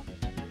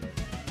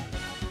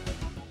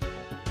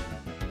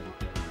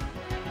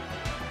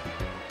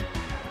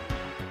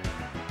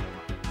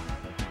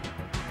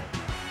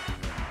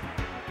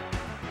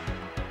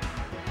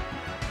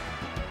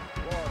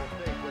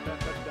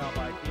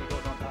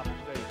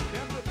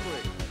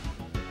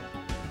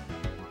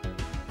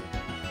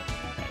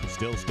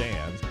 Still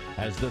stands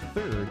as the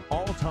third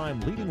all-time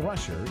leading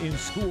rusher in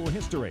school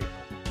history.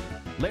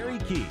 Larry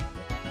Key,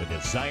 the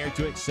desire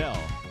to excel,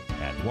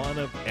 and one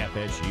of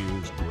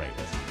FSU's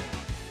greatest.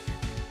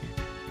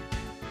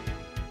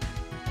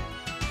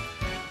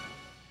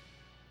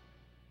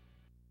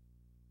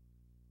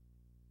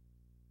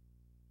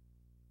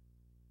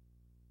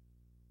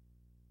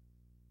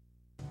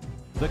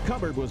 The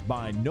cupboard was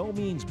by no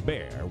means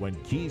bare when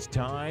Key's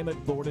time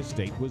at Florida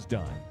State was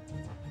done,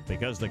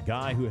 because the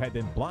guy who had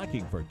been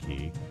blocking for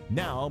Key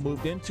now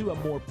moved into a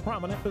more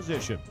prominent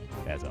position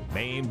as a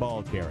main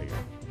ball carrier.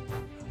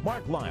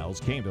 Mark Lyles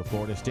came to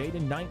Florida State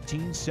in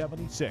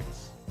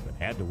 1976, but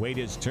had to wait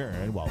his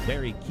turn while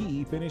Larry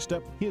Key finished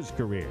up his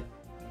career.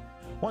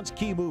 Once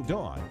Key moved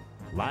on,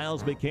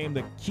 Lyles became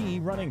the key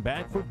running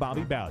back for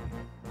Bobby Bowden.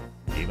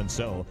 Even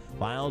so,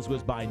 Lyles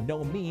was by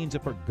no means a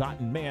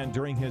forgotten man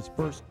during his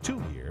first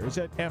 2 years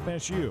at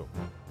FSU.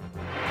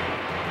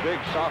 Big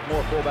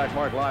sophomore fullback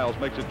Mark Lyles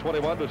makes it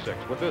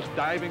 21-6 with this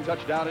diving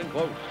touchdown in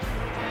close.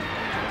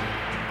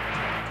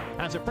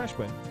 As a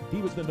freshman, he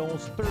was the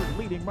Noles' third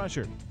leading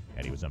rusher,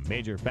 and he was a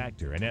major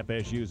factor in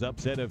FSU's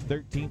upset of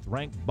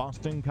 13th-ranked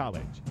Boston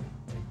College.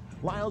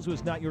 Lyles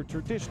was not your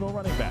traditional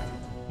running back.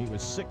 He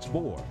was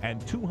 6'4"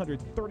 and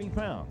 230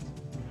 pounds.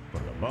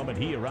 From the moment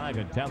he arrived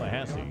in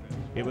Tallahassee,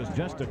 it was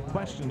just a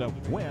question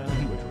of when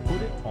he would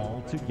put it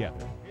all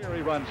together. Here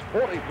he runs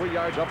 43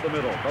 yards up the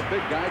middle. The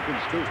big guy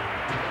can scoop.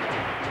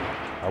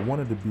 I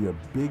wanted to be a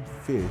big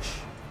fish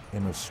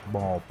in a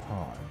small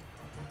pond.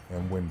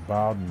 And when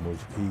Bowden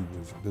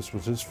this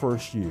was his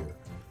first year,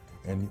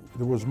 and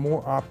there was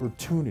more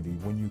opportunity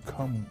when you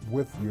come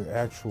with your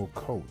actual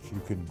coach.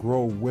 You can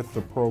grow with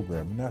the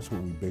program, and that's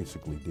what we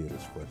basically did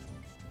as freshmen.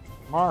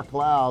 Mark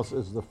Lyles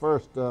is the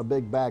first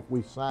big back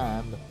we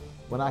signed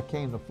when I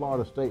came to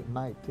Florida State in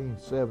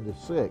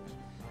 1976.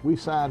 We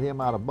signed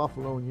him out of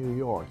Buffalo, New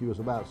York. He was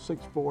about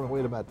 6'4" and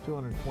weighed about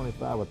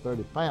 225 or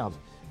 30 pounds,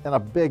 and a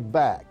big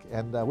back.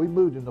 And we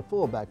moved him to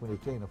fullback when he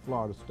came to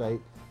Florida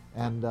State.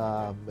 And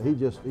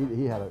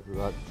he had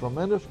a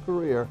tremendous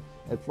career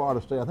at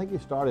Florida State. I think he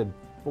started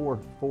four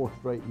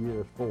straight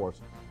years for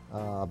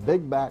us.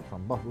 Big back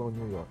from Buffalo,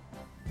 New York.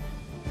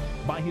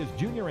 By his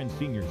junior and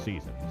senior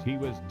seasons, he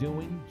was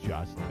doing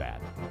just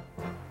that.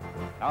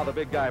 Now the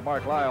big guy,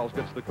 Mark Lyles,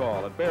 gets the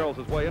call and barrels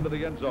his way into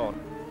the end zone.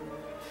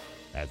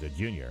 As a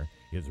junior,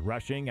 his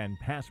rushing and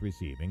pass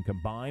receiving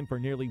combined for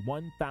nearly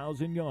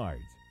 1,000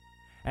 yards.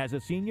 As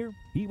a senior,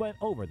 he went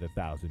over the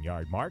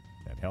 1,000-yard mark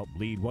and helped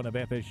lead one of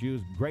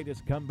FSU's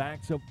greatest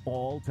comebacks of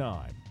all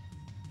time.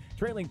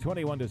 Trailing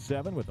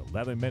 21-7 with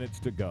 11 minutes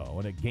to go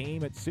in a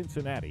game at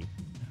Cincinnati,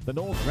 the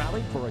Noles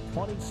rallied for a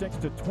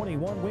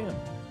 26-21 win.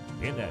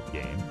 In that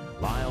game,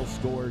 Lyles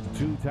scored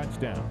 2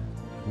 touchdowns,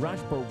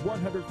 rushed for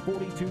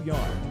 142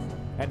 yards,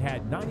 and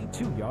had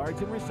 92 yards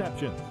in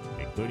receptions,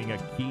 including a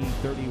key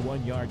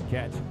 31-yard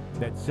catch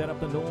that set up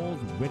the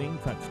Noles' winning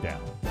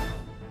touchdown.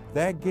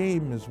 That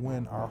game is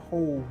when our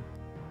whole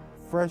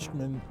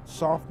freshman,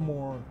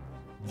 sophomore,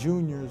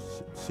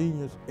 juniors,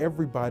 seniors,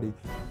 everybody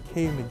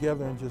came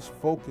together and just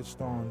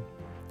focused on,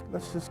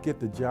 let's just get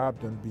the job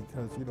done,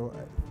 because, you know,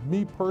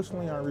 me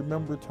personally, I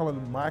remember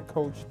telling my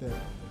coach that,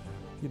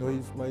 you know,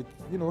 he's like,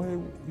 you know, hey,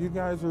 you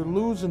guys are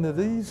losing to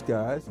these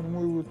guys, and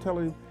we were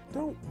telling him,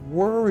 don't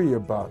worry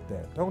about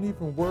that. Don't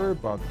even worry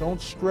about it.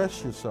 Don't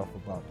stress yourself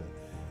about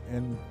that.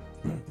 And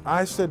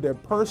I said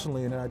that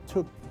personally, and I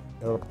took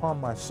it upon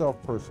myself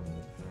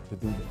personally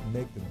to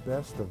make the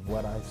best of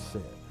what I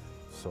said.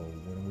 So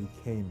when we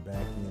came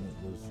back in,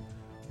 it was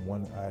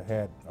one, I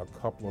had a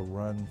couple of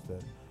runs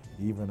that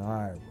even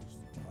I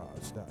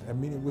was, I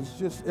mean, it was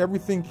just,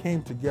 everything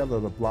came together,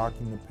 the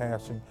blocking, the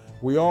passing.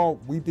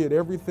 We did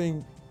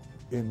everything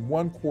in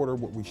 1 quarter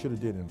what we should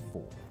have did in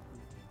 4.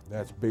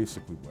 That's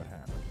basically what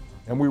happened.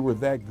 And we were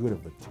that good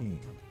of a team.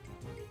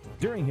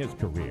 During his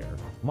career,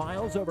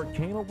 Lyles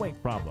overcame a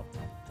weight problem,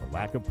 a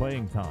lack of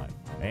playing time,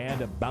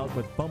 and a bout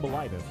with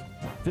fumbleitis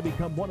to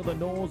become one of the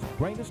Noles'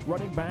 greatest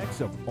running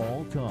backs of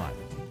all time.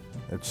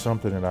 It's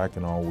something that I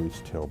can always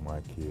tell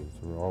my kids,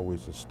 or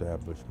always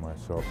establish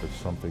myself as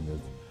something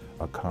that's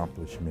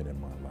accomplishment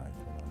in my life.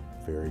 And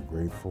I'm very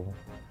grateful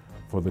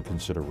for the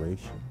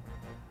consideration.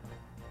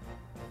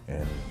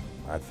 And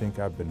I think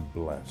I've been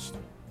blessed.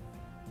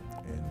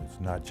 And it's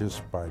not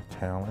just by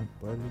talent,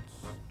 but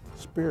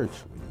it's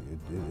spiritually.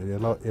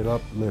 It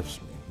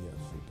uplifts me, yes,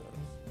 it does.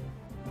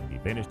 He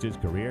finished his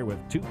career with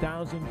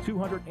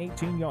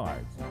 2,218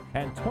 yards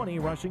and 20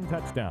 rushing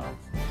touchdowns,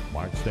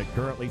 marks that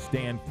currently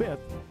stand 5th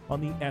on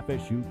the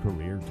FSU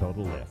career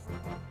total list.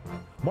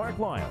 Mark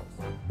Lyles,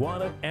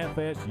 one of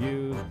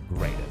FSU's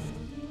greatest.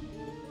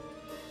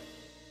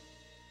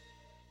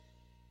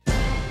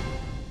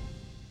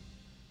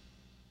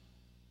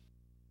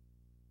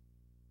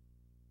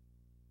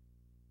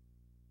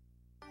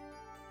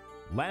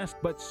 Last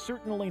but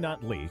certainly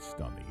not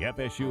least on the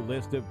FSU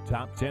list of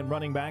top 10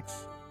 running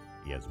backs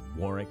is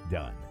Warrick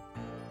Dunn.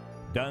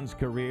 Dunn's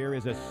career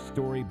is a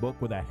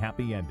storybook with a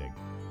happy ending,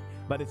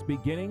 but its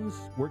beginnings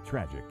were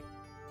tragic.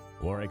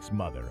 Warrick's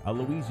mother, a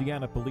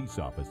Louisiana police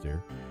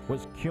officer,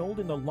 was killed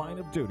in the line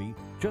of duty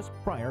just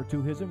prior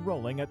to his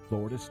enrolling at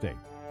Florida State.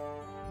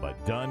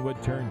 But Dunn would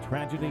turn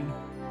tragedy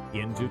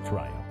into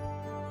triumph.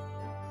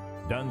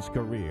 Dunn's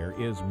career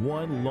is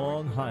one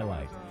long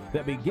highlight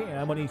that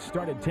began when he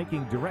started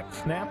taking direct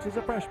snaps as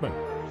a freshman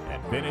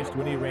and finished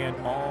when he ran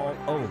all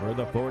over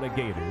the Florida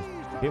Gators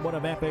in one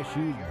of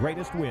FSU's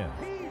greatest wins,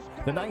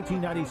 the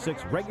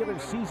 1996 regular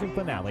season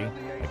finale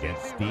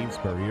against Steve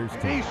Spurrier's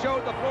team. He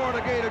showed the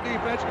Florida Gator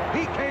defense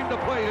he came to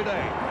play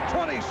today.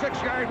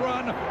 26-yard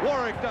run,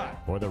 Warrick Dunn.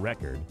 For the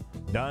record,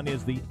 Dunn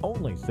is the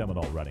only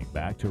Seminole running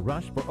back to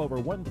rush for over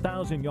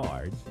 1,000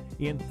 yards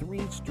in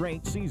 3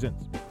 straight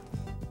seasons.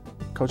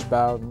 Coach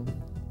Bowden,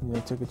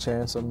 took a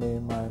chance on me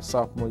in my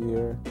sophomore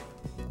year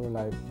for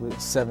with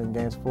 7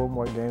 games, 4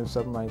 more games,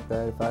 something like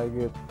that. If I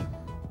get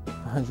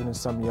 100 and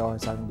some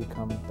yards, I can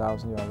become a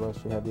 1,000-yard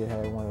rusher. Have you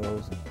had one of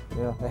those?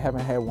 I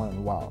haven't had one in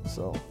a while,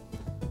 so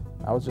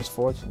I was just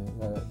fortunate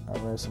that I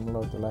ran some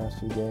low the last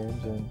few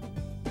games, and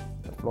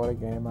the Florida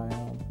game, I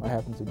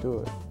happened to do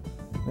it.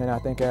 And I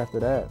think after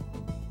that,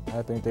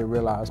 I think they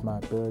realized my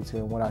ability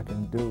and what I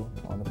can do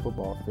on the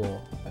football field,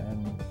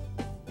 and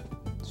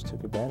just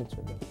took advantage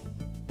of it.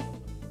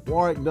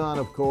 Warrick Dunn,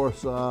 of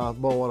course,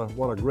 boy,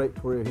 what a great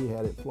career he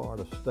had at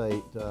Florida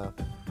State.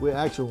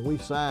 When we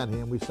signed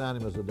him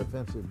as a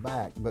defensive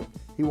back, but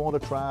he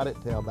wanted to try it at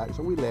tailback,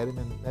 so we let him,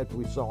 and after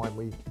we saw him,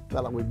 we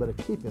felt like we better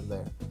keep him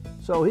there.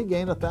 So he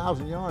gained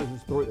 1,000 yards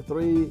his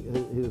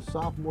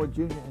sophomore,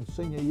 junior, and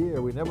senior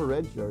year. We never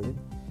redshirted him.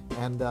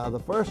 And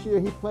the first year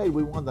he played,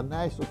 we won the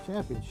national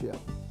championship.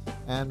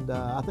 And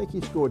I think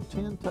he scored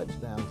 10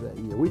 touchdowns that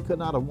year. We could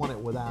not have won it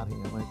without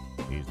him.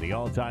 He's the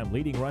all-time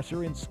leading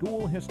rusher in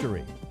school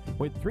history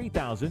with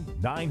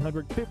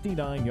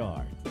 3,959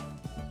 yards.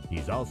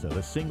 He's also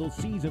the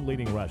single-season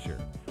leading rusher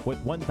with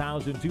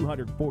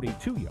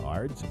 1,242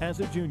 yards as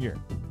a junior.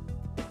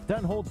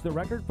 Dunn holds the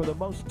record for the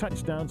most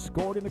touchdowns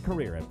scored in a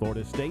career at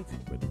Florida State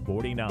with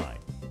 49.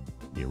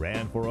 He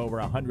ran for over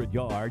 100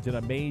 yards an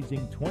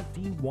amazing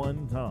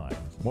 21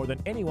 times, more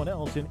than anyone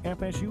else in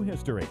FSU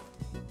history.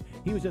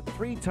 He was a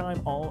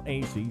 3-time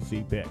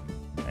All-ACC pick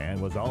and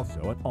was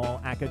also an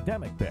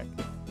All-Academic pick.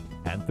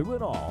 And through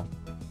it all,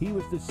 he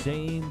was the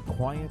same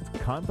quiet,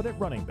 confident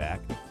running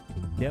back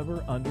who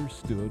never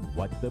understood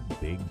what the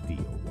big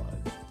deal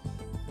was.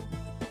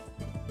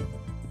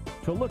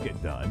 To look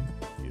at Dunn,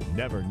 you'd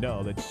never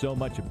know that so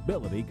much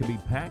ability could be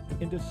packed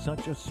into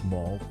such a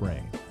small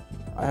frame.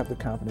 I have the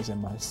confidence in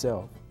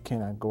myself.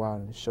 Can I go out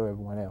and show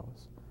everyone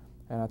else?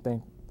 And I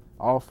think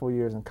all 4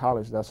 years in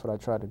college, that's what I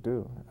tried to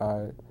do.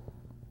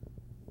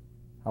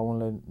 I won't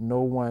let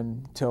no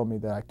one tell me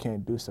that I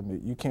can't do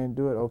something. You can't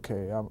do it?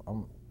 Okay, I'm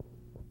going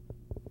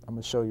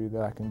to show you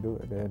that I can do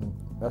it. And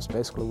that's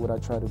basically what I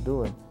try to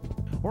do.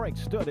 Warrick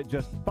stood at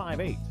just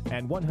 5'8"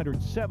 and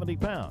 170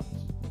 pounds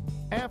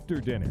after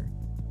dinner.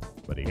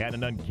 But he had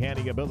an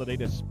uncanny ability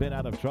to spin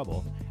out of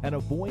trouble and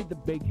avoid the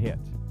big hit.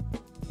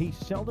 He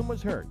seldom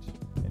was hurt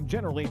and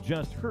generally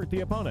just hurt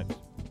the opponent.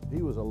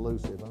 He was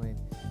elusive. I mean,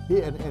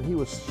 he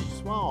was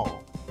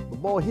small.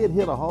 But boy, he'd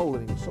hit a hole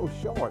and he was so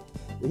short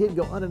that he'd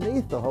go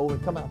underneath the hole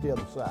and come out the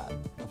other side.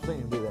 I've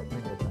seen him do that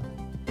many times.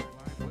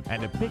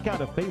 And to pick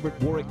out a favorite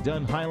Warrick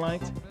Dunn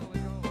highlight,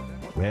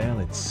 well,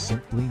 it's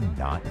simply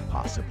not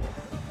possible.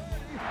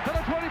 To the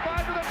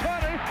 25, to the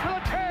 20, to the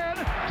 10,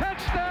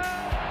 touchdown!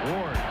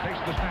 Ward takes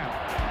the snap,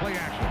 play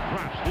action,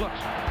 drops, looks,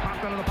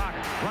 popped out of the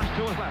pocket, runs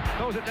to his left,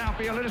 throws it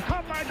downfield, it is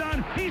caught by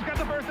Dunn. He's got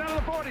the burst down to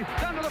the 40,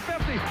 down to the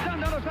 50, down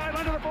to the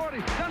sideline to the 40,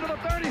 down to the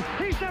 30.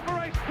 He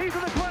separates, he's to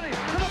the 20, to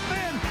the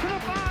 10, to the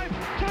 5,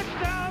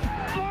 touchdown,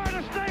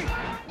 Florida State!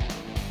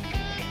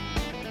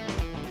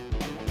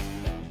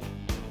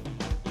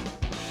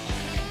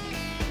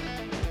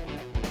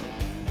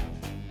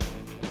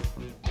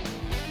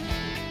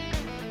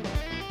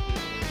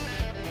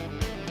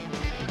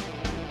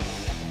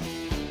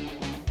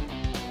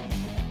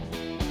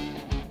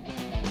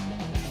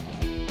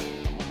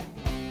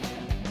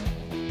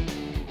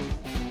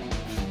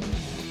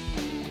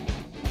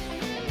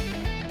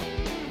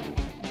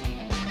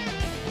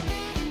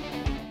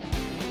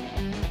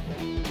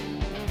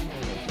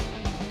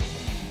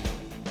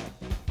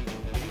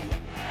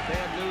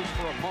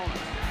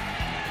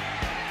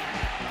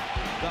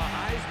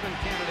 Heisman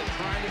candidate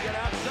trying to get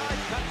outside,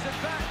 cuts it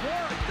back.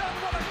 Warwick Dunn,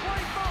 what a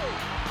great move!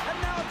 And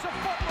now it's a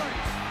foot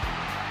race.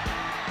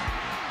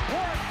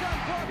 Warwick Dunn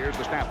brought... Here's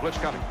the snap, blitz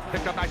coming.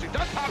 Picked up nicely,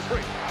 Dunn top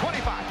three,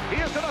 25. He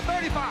is to the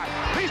 35.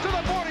 He's to the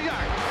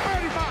 40-yard.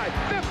 35,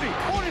 50,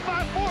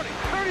 45, 40,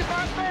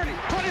 35, 30,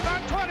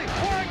 25, 20.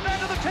 Warwick Dunn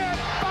to the 10,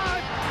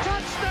 5,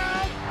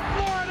 touchdown,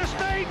 Florida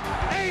State,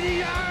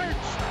 80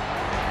 yards.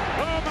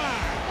 Oh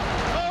my,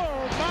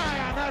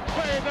 on that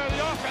play by the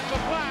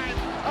offensive line,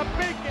 a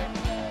big game.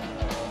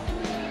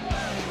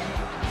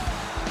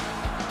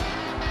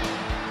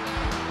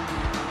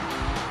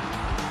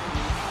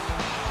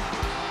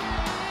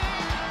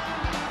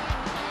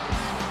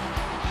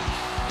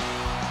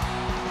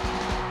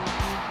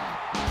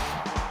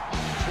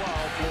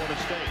 Florida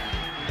State.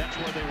 That's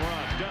where they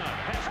run. Dunn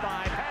has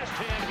 5, has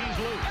 10. He's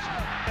loose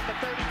at the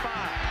 35,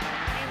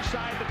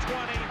 inside the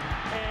 20,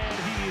 and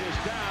he is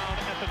down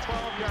at the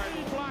 12-yard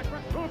block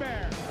for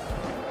Hubert.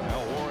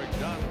 Well, Warwick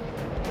Dunn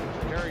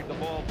carried the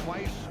ball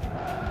twice.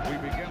 We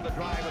begin the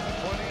drive at the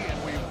 20, and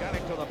we've got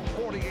it to the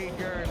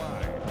 48-yard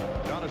line.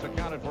 Dunn has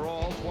accounted for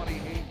all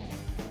 28.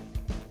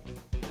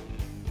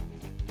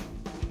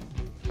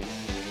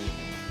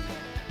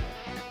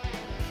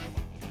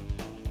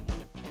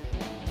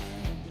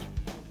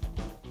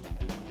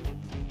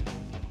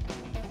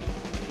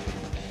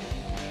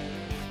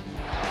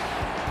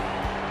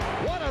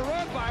 What a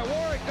run by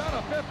Warwick Dunn,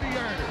 a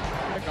 50-yarder.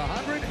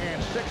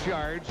 106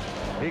 yards.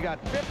 He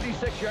got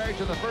 56 yards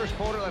in the first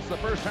quarter. That's the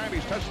first time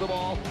he's touched the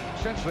ball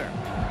since then.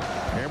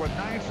 And with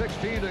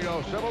 9:16 to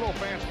go, Seminole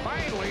fans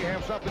finally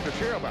have something to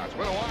cheer about. It's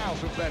been a while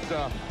since that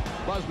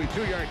Busby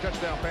 2-yard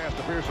touchdown pass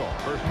to Pearsall.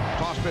 First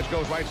toss pitch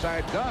goes right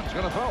side. Dunn's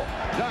going to throw.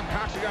 Dunn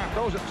cocks it down,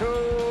 throws it to...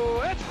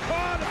 It's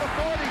caught at the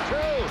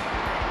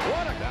 42.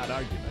 What a... Without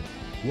argument,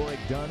 Warwick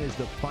Dunn is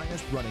the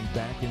finest running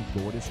back in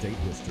Florida State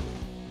history.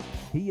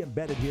 He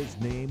embedded his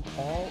name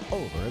all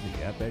over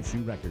the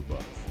FSU record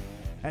books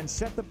and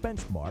set the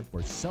benchmark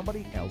for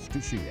somebody else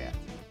to shoot at.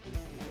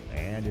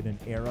 And in an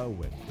era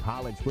when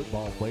college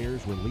football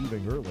players were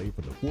leaving early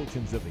for the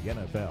fortunes of the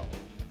NFL,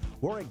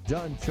 Warwick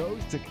Dunn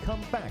chose to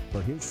come back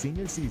for his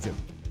senior season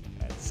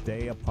and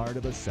stay a part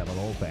of the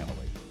Seminole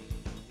family.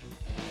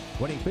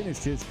 When he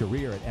finished his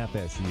career at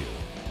FSU,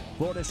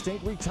 Florida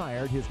State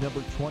retired his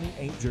number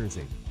 28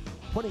 jersey,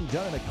 putting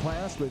Dunn in a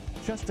class with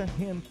just a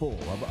handful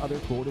of other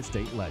Florida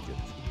State legends.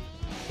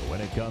 But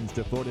when it comes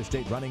to Florida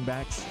State running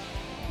backs,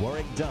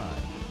 Warwick Dunn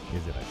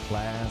is in a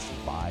class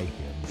by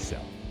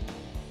himself.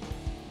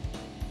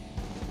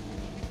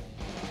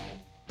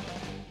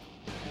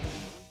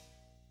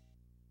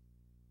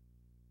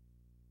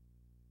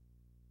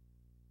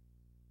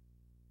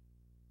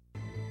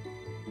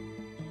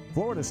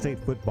 Florida State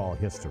football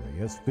history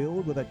is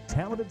filled with a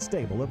talented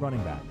stable of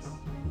running backs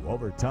who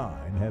over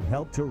time have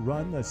helped to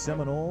run the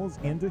Seminoles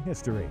into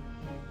history.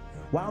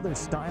 While their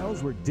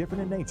styles were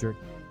different in nature,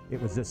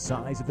 it was the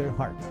size of their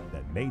heart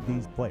that made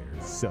these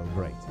players so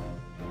great.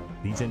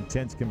 These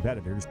intense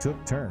competitors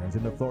took turns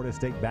in the Florida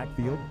State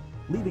backfield,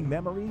 leaving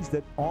memories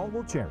that all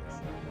will cherish.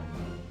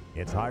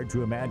 It's hard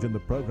to imagine the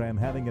program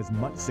having as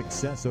much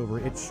success over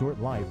its short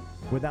life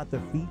without the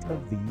feet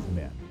of these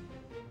men.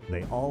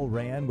 They all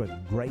ran with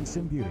grace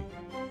and beauty,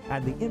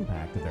 and the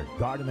impact of their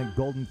garden and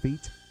golden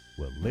feet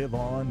will live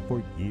on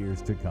for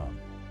years to come.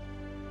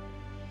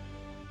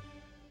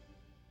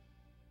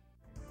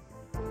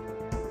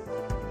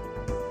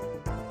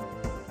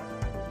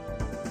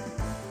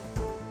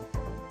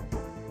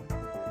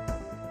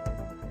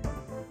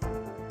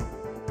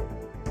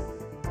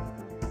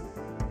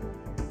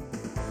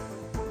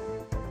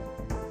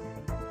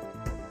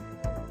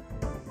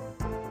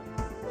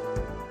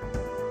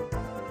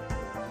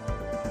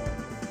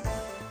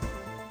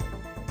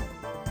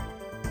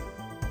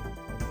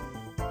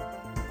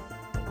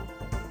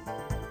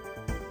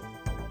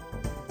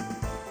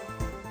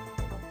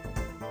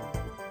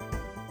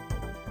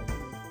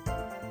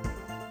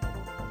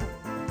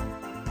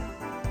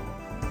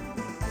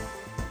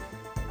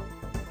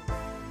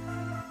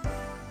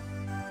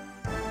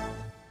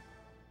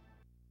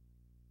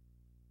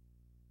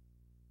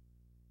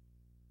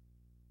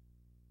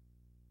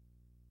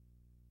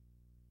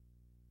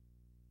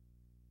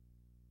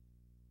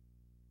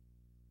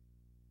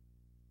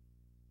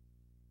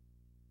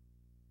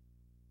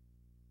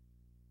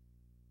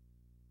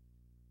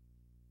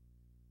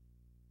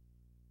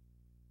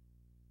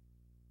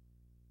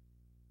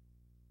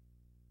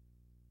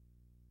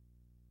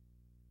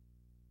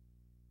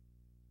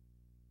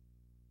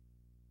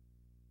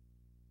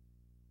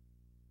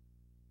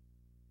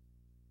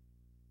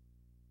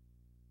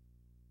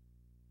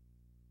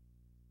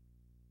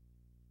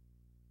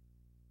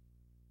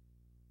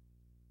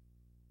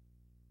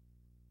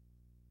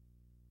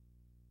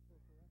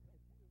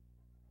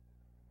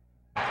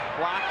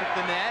 Blocked at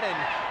the net, and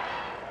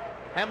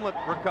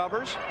Hemlet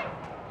recovers.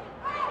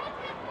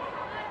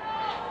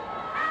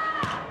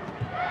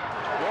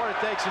 Florida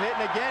takes a hit,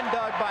 and again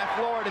dug by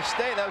Florida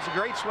State. That was a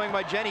great swing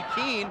by Jenny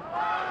Keene.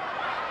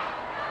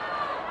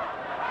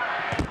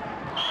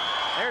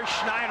 There's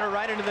Schneider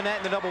right into the net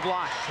in the double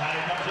block.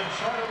 Schneider comes in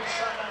short of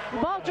the The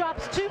ball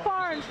drops too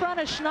far in front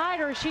of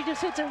Schneider. She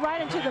just hits it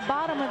right into the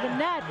bottom of the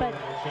net. But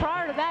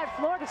prior to that,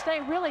 Florida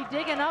State really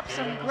digging up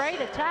some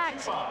great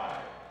attacks.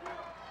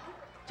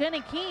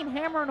 Jenny Keene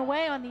hammering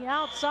away on the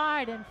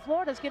outside, and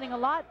Florida's getting a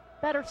lot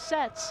better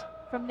sets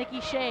from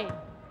Nikki Shade.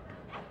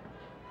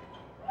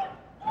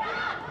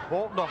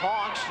 Bolton to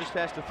Hawks, just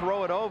has to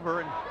throw it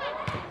over and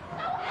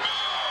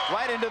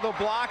right into the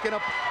block, and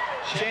a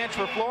chance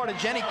for Florida.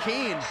 Jenny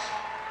Keene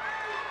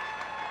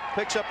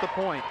picks up the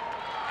point.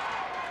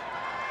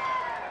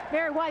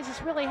 Mary Wise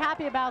is really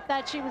happy about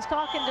that. She was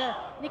talking to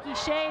Nikki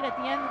Shade at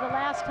the end of the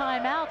last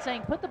time out,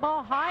 saying put the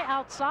ball high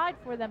outside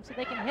for them so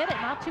they can hit it,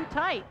 not too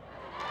tight.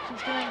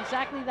 She's doing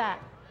exactly that.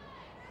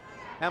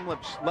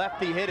 Hemlip's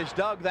lefty hit is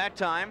dug that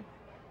time.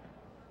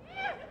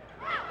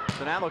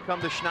 So now they'll come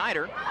to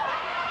Schneider.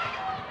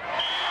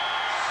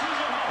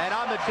 And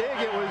on the dig,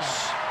 it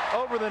was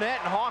over the net,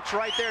 and Hawks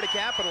right there to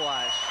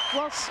capitalize.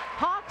 Well,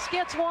 Hawks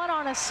gets one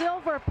on a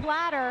silver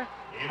platter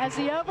as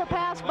the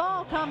overpass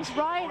ball comes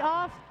right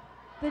off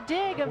the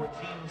dig of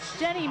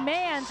Jenny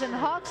Mans, and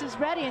Hawks is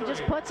ready and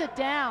just puts it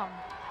down.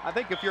 I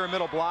think if you're a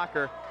middle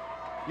blocker,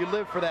 you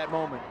live for that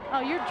moment.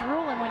 Oh, you're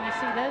drooling when you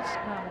see those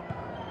coming.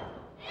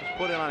 Just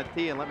put it on a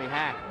tee and let me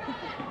hack.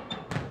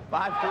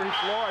 5-3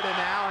 Florida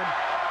now,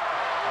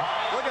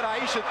 and look at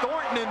Aisha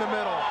Thornton in the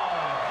middle.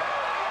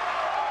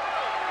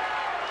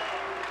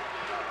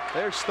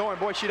 There's Thornton.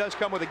 Boy, she does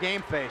come with a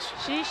game face.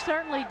 She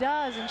certainly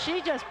does, and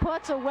she just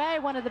puts away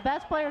one of the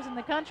best players in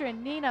the country,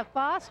 and Nina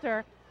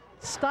Foster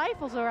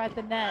stifles her at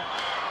the net.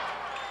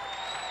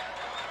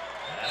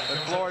 But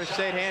Florida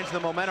State hands the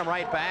momentum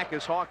right back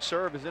as Hawks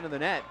serve is into the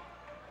net.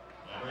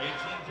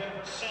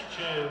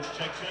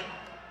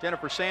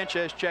 Jennifer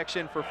Sanchez checks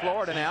in for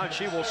Florida now, and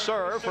she will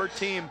serve. Her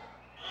team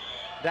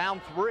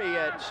down 3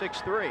 at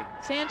 6-3.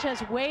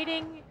 Sanchez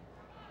waiting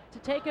to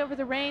take over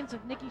the reins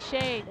of Nikki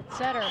Shade,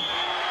 etc.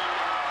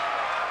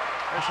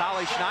 There's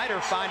Holly Schneider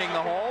finding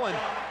the hole and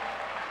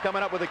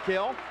coming up with a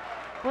kill.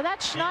 Well,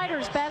 that's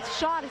Schneider's best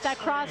shot is that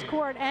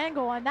cross-court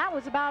angle, and that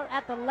was about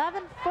at the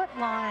 11-foot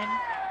line,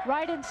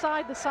 right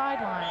inside the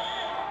sideline.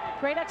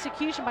 Great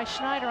execution by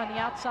Schneider on the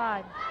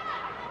outside.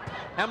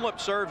 Hemlip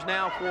serves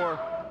now for